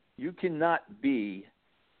felony, you cannot be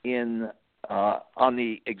on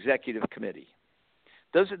the executive committee.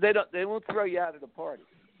 They won't throw you out of the party.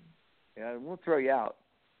 They won't throw you out.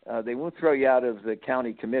 They won't throw you out of the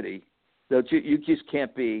county committee. You just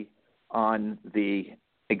can't be on the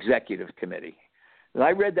executive committee. And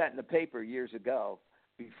I read that in the paper years ago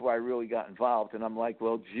before I really got involved, and I'm like,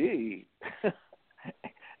 well, gee.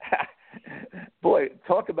 Boy,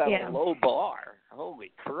 talk about a low bar.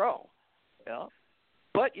 Holy crow. Yeah.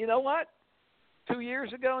 But you know what? 2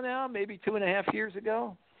 years ago now, maybe 2.5 years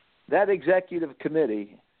ago, that executive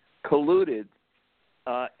committee colluded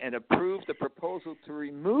and approved the proposal to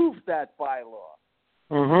remove that bylaw.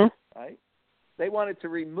 Mm-hmm. Right? They wanted to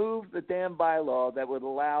remove the damn bylaw that would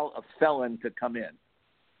allow a felon to come in.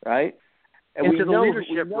 Right? And Into the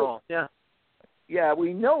leadership role. Yeah. Yeah,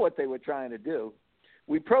 we know what they were trying to do.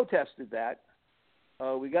 We protested that.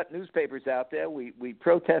 We got newspapers out there. We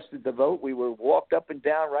protested the vote. We were walked up and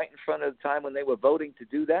down right in front of the time when they were voting to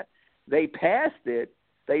do that. They passed it.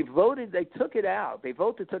 They voted. They took it out. They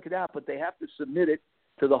voted, took it out, but they have to submit it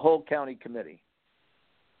to the whole county committee.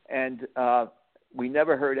 And we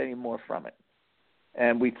never heard any more from it.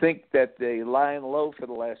 And we think that they lying low for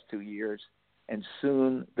the last 2 years, and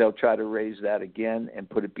soon they'll try to raise that again and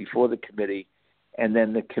put it before the committee. And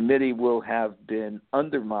then the committee will have been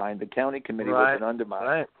undermined. The county committee will have been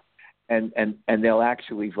undermined, and they'll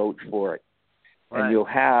actually vote for it. Right.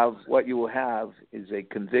 And what you will have is a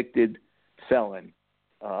convicted felon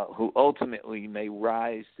who ultimately may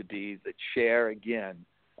rise to be the chair again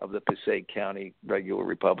of the Passaic County Regular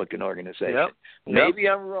Republican Organization. Yep. Maybe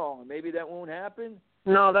I'm wrong. Maybe that won't happen.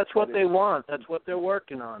 No, that's what they want. That's what they're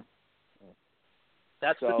working on.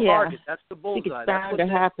 That's the target. That's the bullseye. It's bound to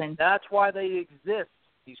happen. That's why they exist,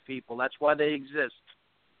 these people. That's why they exist.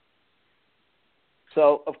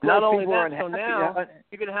 So, of course, not only people that, so now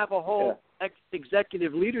you're going to have a whole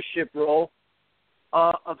executive leadership role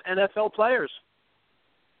of NFL players.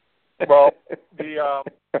 Well, the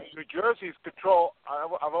New Jersey's control,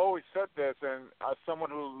 I've always said this, and as someone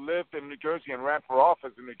who lived in New Jersey and ran for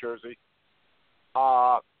office in New Jersey,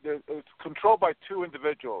 it's controlled by two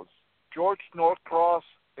individuals. George Northcross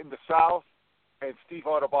in the south, and Steve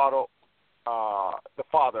Adubato, the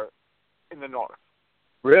father, in the north.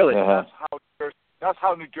 Really? That's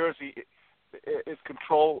how New Jersey is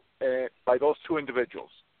controlled by those two individuals.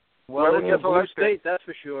 Well, it's a blue state, that's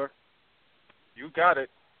for sure. You got it.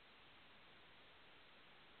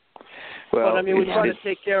 Well, but I mean, we try to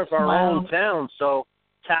take care of our own town, so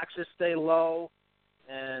taxes stay low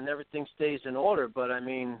and everything stays in order. But I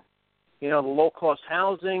mean, the low-cost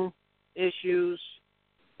housing issues.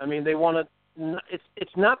 I mean, they want to.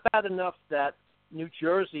 It's not bad enough that New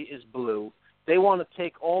Jersey is blue. They want to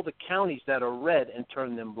take all the counties that are red and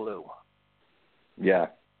turn them blue. Yeah.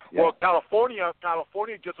 Well, California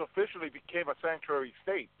just officially became a sanctuary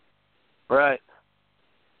state. Right.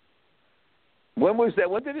 When was that?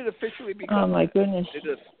 When did it officially become? Oh my goodness.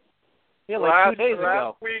 Like 2 days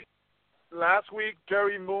ago. Last week,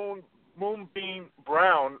 Jerry Moonbeam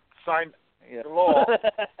Brown signed the law.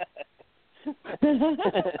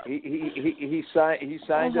 he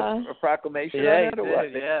signed a proclamation on it, or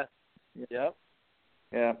what? Yeah. Yep.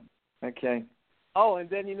 Yeah. Okay. Oh, and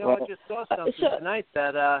then I just saw something tonight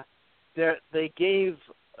that they gave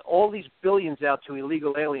all these billions out to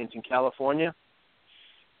illegal aliens in California,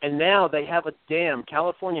 and now they have a dam.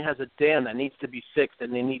 California has a dam that needs to be fixed,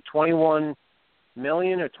 and they need $21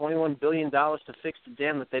 million or $21 billion to fix the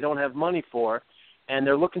dam that they don't have money for, and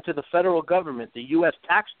they're looking to the federal government, the U.S.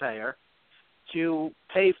 taxpayer, to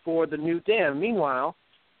pay for the new dam. Meanwhile,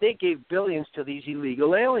 they gave billions to these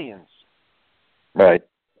illegal aliens. Right.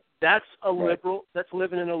 That's a liberal. That's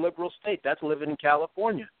living in a liberal state. That's living in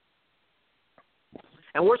California.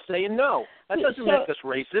 And we're saying no. That doesn't make us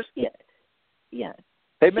racist. Yeah.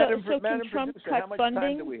 Hey, so can Trump cut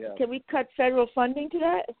funding? Can we cut federal funding to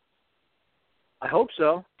that? I hope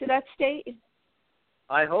so. To that state?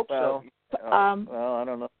 I hope so. Well, I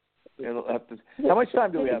don't know. It'll have to. How much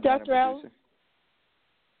time do we have, Dr. Al?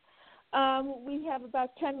 We have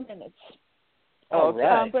about 10 minutes. Oh,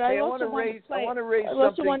 right. But I also want to raise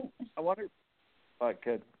something. All right,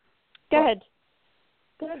 good. Go ahead.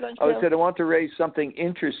 I said I want to raise something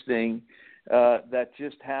interesting that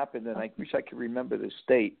just happened, and I wish I could remember the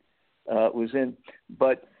state it was in.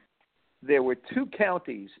 But there were two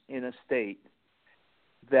counties in a state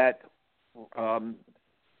that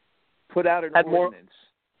put out an ordinance.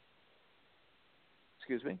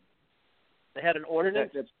 Excuse me? They had an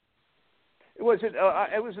ordinance? It was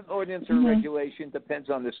an ordinance or regulation, depends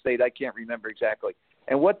on the state. I can't remember exactly.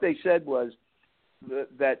 And what they said was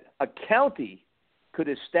that a county could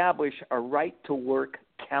establish a right-to-work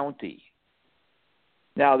county.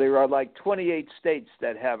 Now, there are like 28 states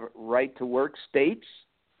that have right-to-work states.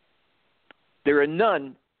 There are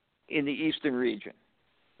none in the eastern region,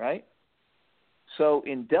 right? So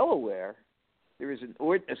in Delaware, there is an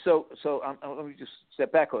ordinance. So let me just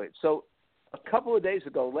step back a little. So a couple of days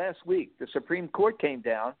ago, last week, the Supreme Court came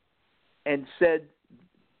down and said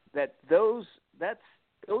that those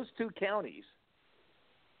two counties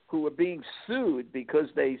who were being sued because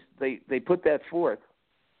they put that forth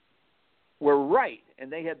were right,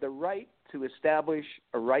 and they had the right to establish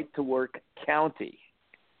a right-to-work county.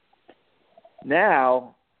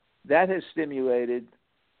 Now, that has stimulated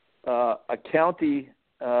a county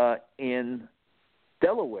in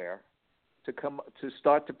Delaware to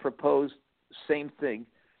start to propose the same thing.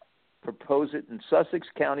 Propose it in Sussex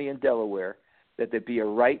County in Delaware, that there be a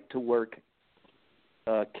right-to-work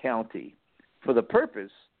county for the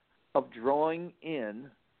purpose of drawing in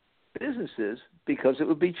businesses, because it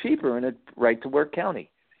would be cheaper in a right-to-work county.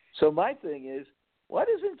 So my thing is, what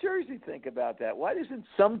does New Jersey think about that? Why doesn't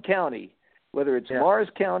some county, whether it's Morris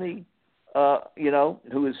County,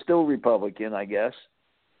 who is still Republican, I guess,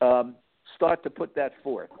 start to put that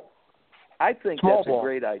forth? I think that's a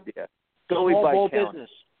great idea. Small ball business.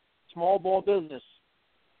 Small ball business.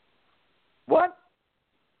 What?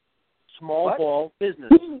 Small ball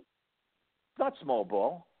business. Not small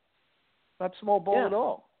ball. Not small ball at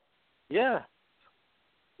all. Yeah.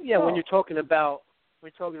 Yeah, when you're talking about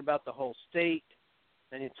the whole state,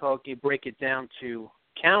 and you break it down to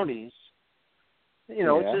counties,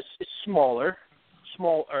 it's smaller.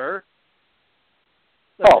 Oh,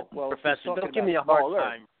 well, Professor, don't give me a hard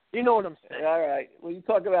time. You know what I'm saying. All right. Well, you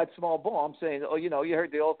talk about small ball. I'm saying, you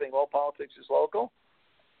heard the old thing, all politics is local.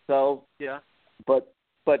 So yeah. But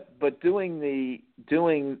doing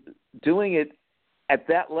it at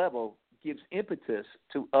that level gives impetus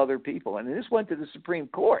to other people. And this went to the Supreme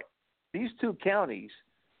Court. These two counties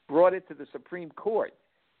brought it to the Supreme Court.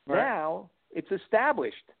 Right. Now it's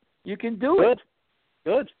established. You can do it.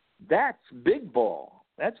 Good. That's big ball.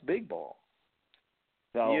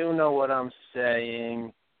 So, you know what I'm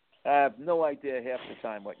saying. I have no idea half the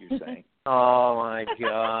time what you're saying. Oh, my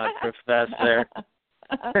God, Professor.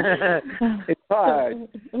 It's hard.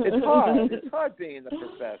 It's hard being the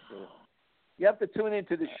professor. You have to tune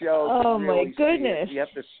into the show. Oh, really my goodness. You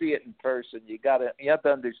have to see it in person. You have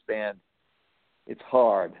to understand. It's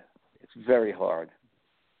hard. It's very hard.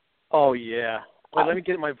 Oh, yeah. Well, let me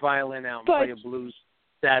get my violin out and play a blues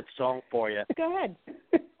sad song for you. Go ahead.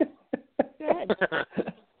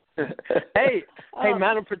 Hey,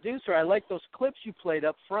 Madam Producer, I like those clips you played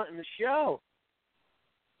up front in the show.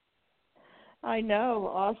 I know.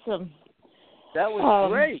 Awesome. That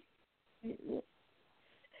was great.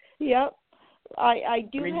 Yep. I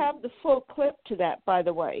do have the full clip to that, by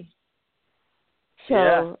the way.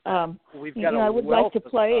 So, we've got I would like to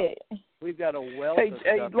play it. We've got a wealth of stuff.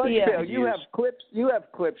 Hey, Lunchpail, you have clips. You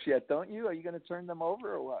have clips yet, don't you? Are you going to turn them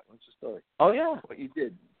over or what? What's the story? Oh yeah, what you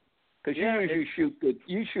did? Because you usually shoot good.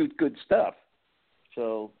 You shoot good stuff.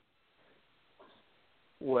 So,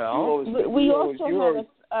 we also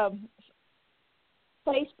have a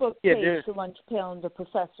Facebook page, The Lunch Pail and the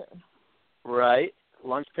Professor. Right,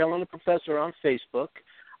 Lunch Pail and the Professor on Facebook.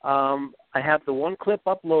 I have the one clip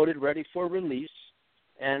uploaded, ready for release.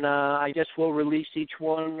 And I guess we'll release each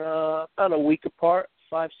one about a week apart,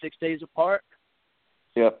 5-6 days apart.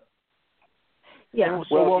 Yep. Yeah.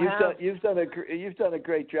 You've done a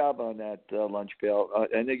great job on that, Lunch Pail.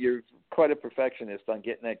 I know you're quite a perfectionist on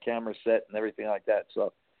getting that camera set and everything like that.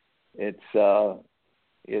 So it's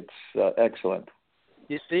excellent.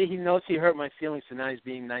 You see, he knows he hurt my feelings, so now he's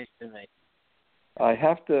being nice to me. I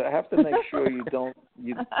have to make sure you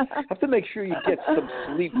have to make sure you get some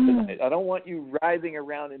sleep tonight. I don't want you writhing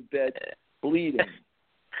around in bed bleeding.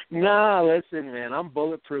 No, listen, man, I'm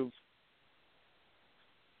bulletproof.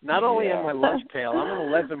 Not only am I Lunch Pail, I'm an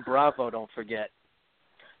 11 Bravo, don't forget.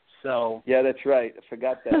 So yeah, that's right. I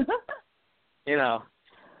forgot that.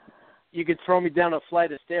 You could throw me down a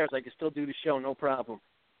flight of stairs. I could still do the show, no problem.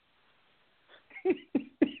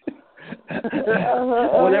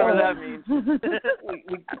 Whatever that means.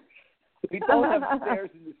 we don't have stairs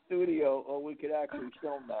in the studio, or we could actually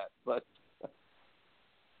film that. But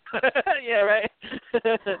yeah, right.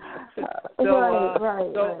 When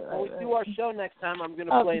we do our show next time, I'm going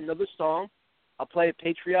to play another song. I'll play a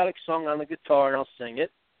patriotic song on the guitar, and I'll sing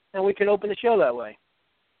it, and we can open the show that way.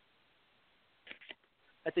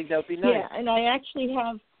 I think that would be nice. Yeah, and I actually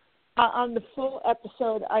have on the full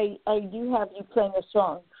episode, I do have you playing a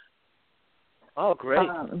song. Oh, great!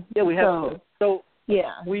 We have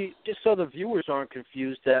we just so the viewers aren't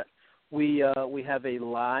confused that we have a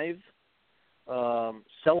live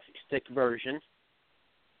selfie stick version.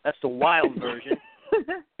 That's the wild version,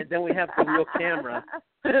 and then we have the real camera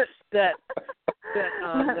set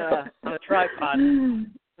on a tripod.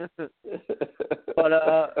 But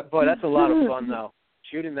that's a lot of fun though.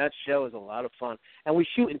 Shooting that show is a lot of fun, and we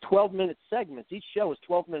shoot in 12-minute segments. Each show is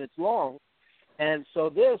 12 minutes long. And so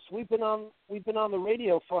we've been on the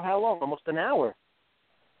radio for how long? Almost an hour.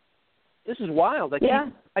 This is wild.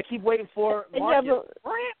 I keep waiting for Mark to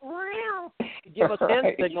give us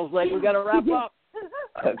hand signals like we got to wrap up.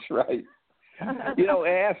 That's right. I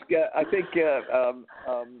think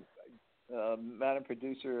Madam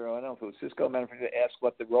Producer, I don't know if it was Cisco, Madam Producer, asked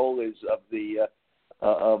what the role is of the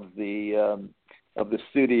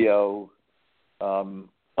studio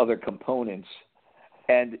other components,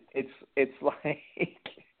 and it's like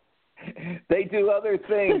they do other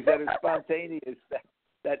things that are spontaneous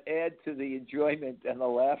that add to the enjoyment and the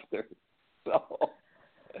laughter. So,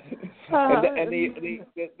 and the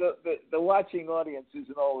watching audience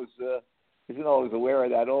isn't always aware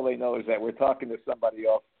of that. All they know is that we're talking to somebody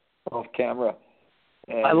off camera.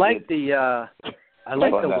 And I like the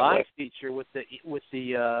live feature with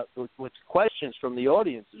questions from the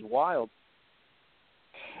audience is wild.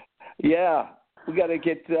 Yeah, we got to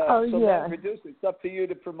get. yeah. Producer, it's up to you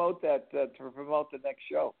to promote that. To promote the next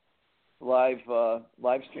show, live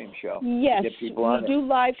stream show. Yes, get people on we do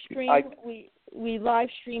live stream. We live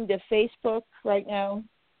stream to Facebook right now,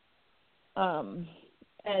 and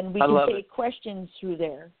we can take questions through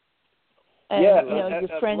there. And,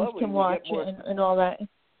 your friends can watch it and all that.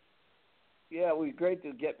 Yeah, it would be great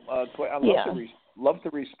to get. I'd love to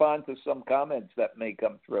respond to some comments that may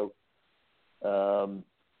come through. That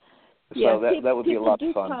would be a lot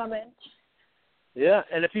of fun. Comment. Yeah,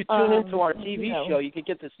 and if you tune into our TV show, you can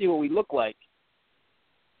get to see what we look like.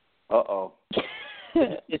 Uh-oh.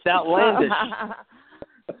 It's outlandish.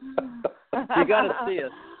 You got to see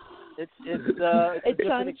us. It's a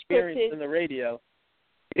different experience than the radio.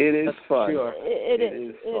 It is fun. Sure. It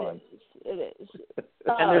is fun. It is.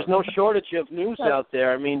 And there's no shortage of news out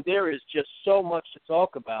there. I mean, there is just so much to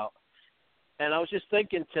talk about. And I was just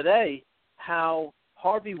thinking today how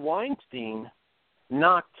Harvey Weinstein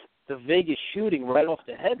knocked the Vegas shooting right off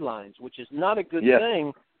the headlines, which is not a good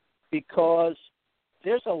thing because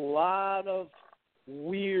there's a lot of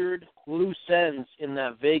weird loose ends in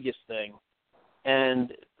that Vegas thing.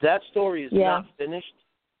 And that story is not finished,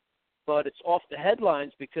 but it's off the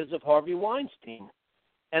headlines because of Harvey Weinstein.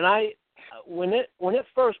 And when it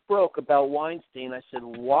first broke about Weinstein, I said,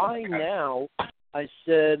 why now? I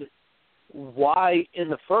said, why in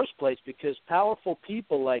the first place? Because powerful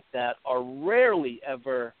people like that are rarely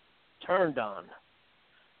ever turned on.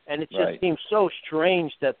 And it just seems so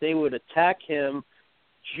strange that they would attack him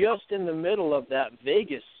just in the middle of that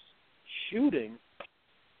Vegas shooting.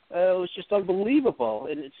 It was just unbelievable.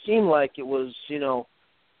 And it seemed like it was,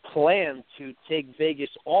 planned to take Vegas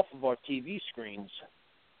off of our TV screens.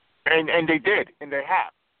 And they did, and they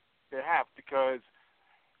have. They have, because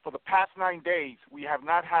for the past 9 days we have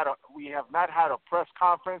not had a press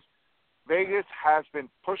conference. Vegas has been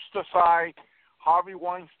pushed aside. Harvey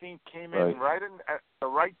Weinstein came in right at the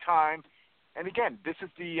right time. And again, this is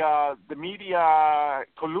the media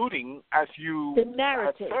colluding, as you the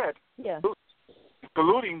narrative. said. Yeah.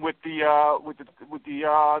 Colluding with the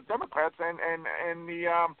Democrats and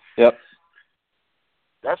the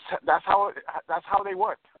that's how they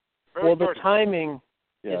work. Very the timing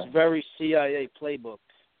is very CIA playbook,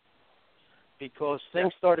 because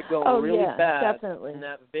things started going really bad in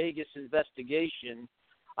that Vegas investigation.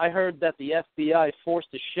 I heard that the FBI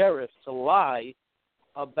forced the sheriff to lie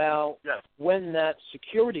about when that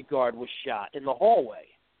security guard was shot in the hallway.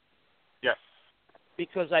 Yes.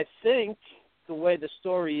 Because I think the way the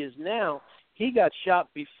story is now, he got shot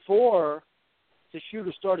before the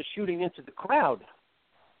shooter started shooting into the crowd.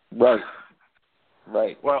 Right.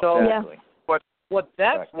 Well, so exactly. What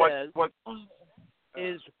that says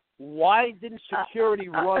is, why didn't security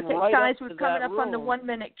run right guys, up to that room? we're coming up on the 1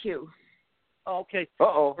 minute cue. Oh, okay.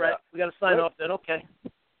 Uh-oh. Right. We got to sign off then. Okay.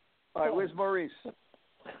 All right, where's Maurice?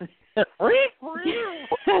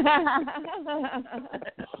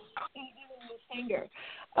 Finger.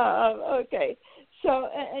 Okay. So,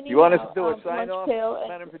 you want us to do a sign-off,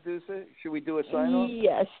 Madam Producer? Should we do a sign-off?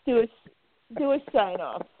 Yes, do a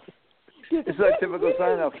sign-off. It's our typical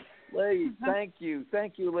sign-off. Ladies, thank you,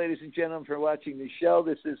 ladies and gentlemen, for watching the show.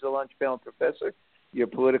 This is the Lunch Pail Professor, your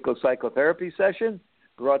political psychotherapy session,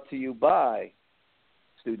 brought to you by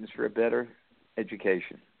Students for a Better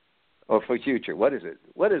Education. Or for future. What is it?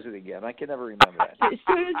 What is it again? I can never remember that.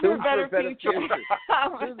 Students for a better future.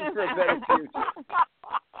 Students for a better future.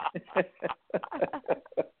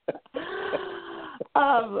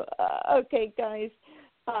 Okay, guys.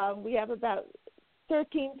 We have about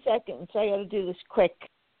 13 seconds. I got to do this quick.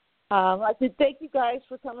 I'd like to thank you guys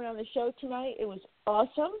for coming on the show tonight. It was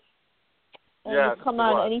awesome. And you come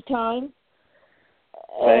on anytime.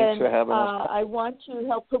 Thanks for having us. I want to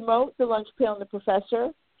help promote the Lunch Pail and the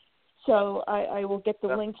Professor. So I will get the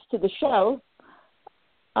links to the show,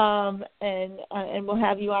 and we'll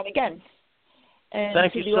have you on again. And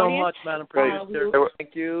thank you so much, Madam Producer.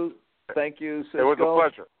 Thank you, Cisco. It was a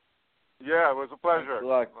pleasure. Yeah, it was a pleasure. Good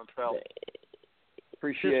luck.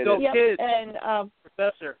 Appreciate Cisco it. Kids and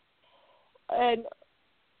Professor. And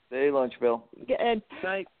Hey, Lunchville. And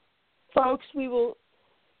Night. folks, we will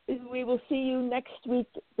see you next week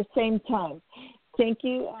at the same time. Thank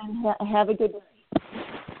you, and have a good night.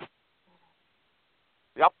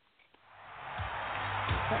 Yep.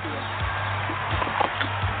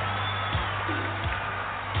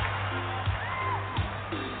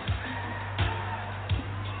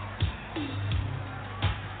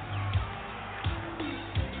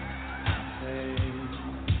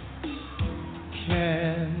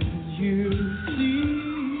 Can you see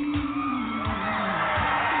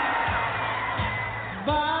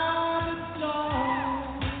by the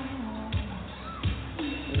dawn's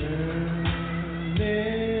early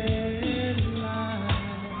light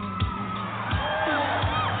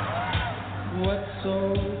what so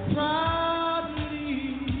proudly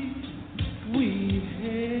we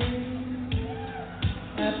hailed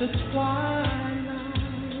at the twilight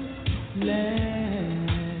land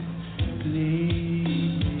gleaming?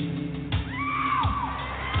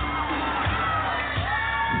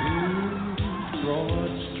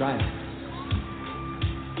 Broad stripes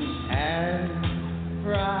and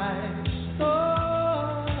bright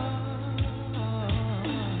stars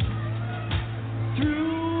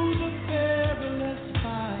through the perilous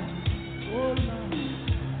fight, oh Lord,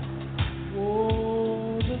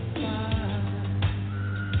 oh the fight,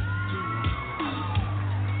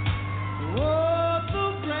 oh the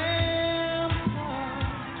rampart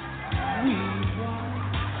we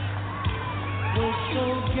watched was so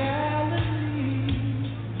gallantly,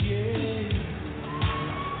 yeah.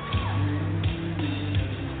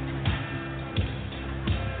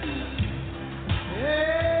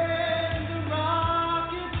 And the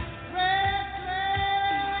rocket's red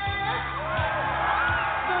flare,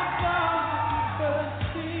 the bomb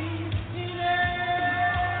bursting in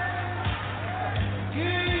air,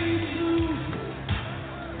 gave through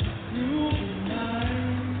the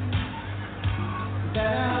night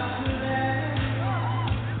that I should have.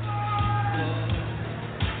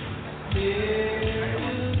 Yeah.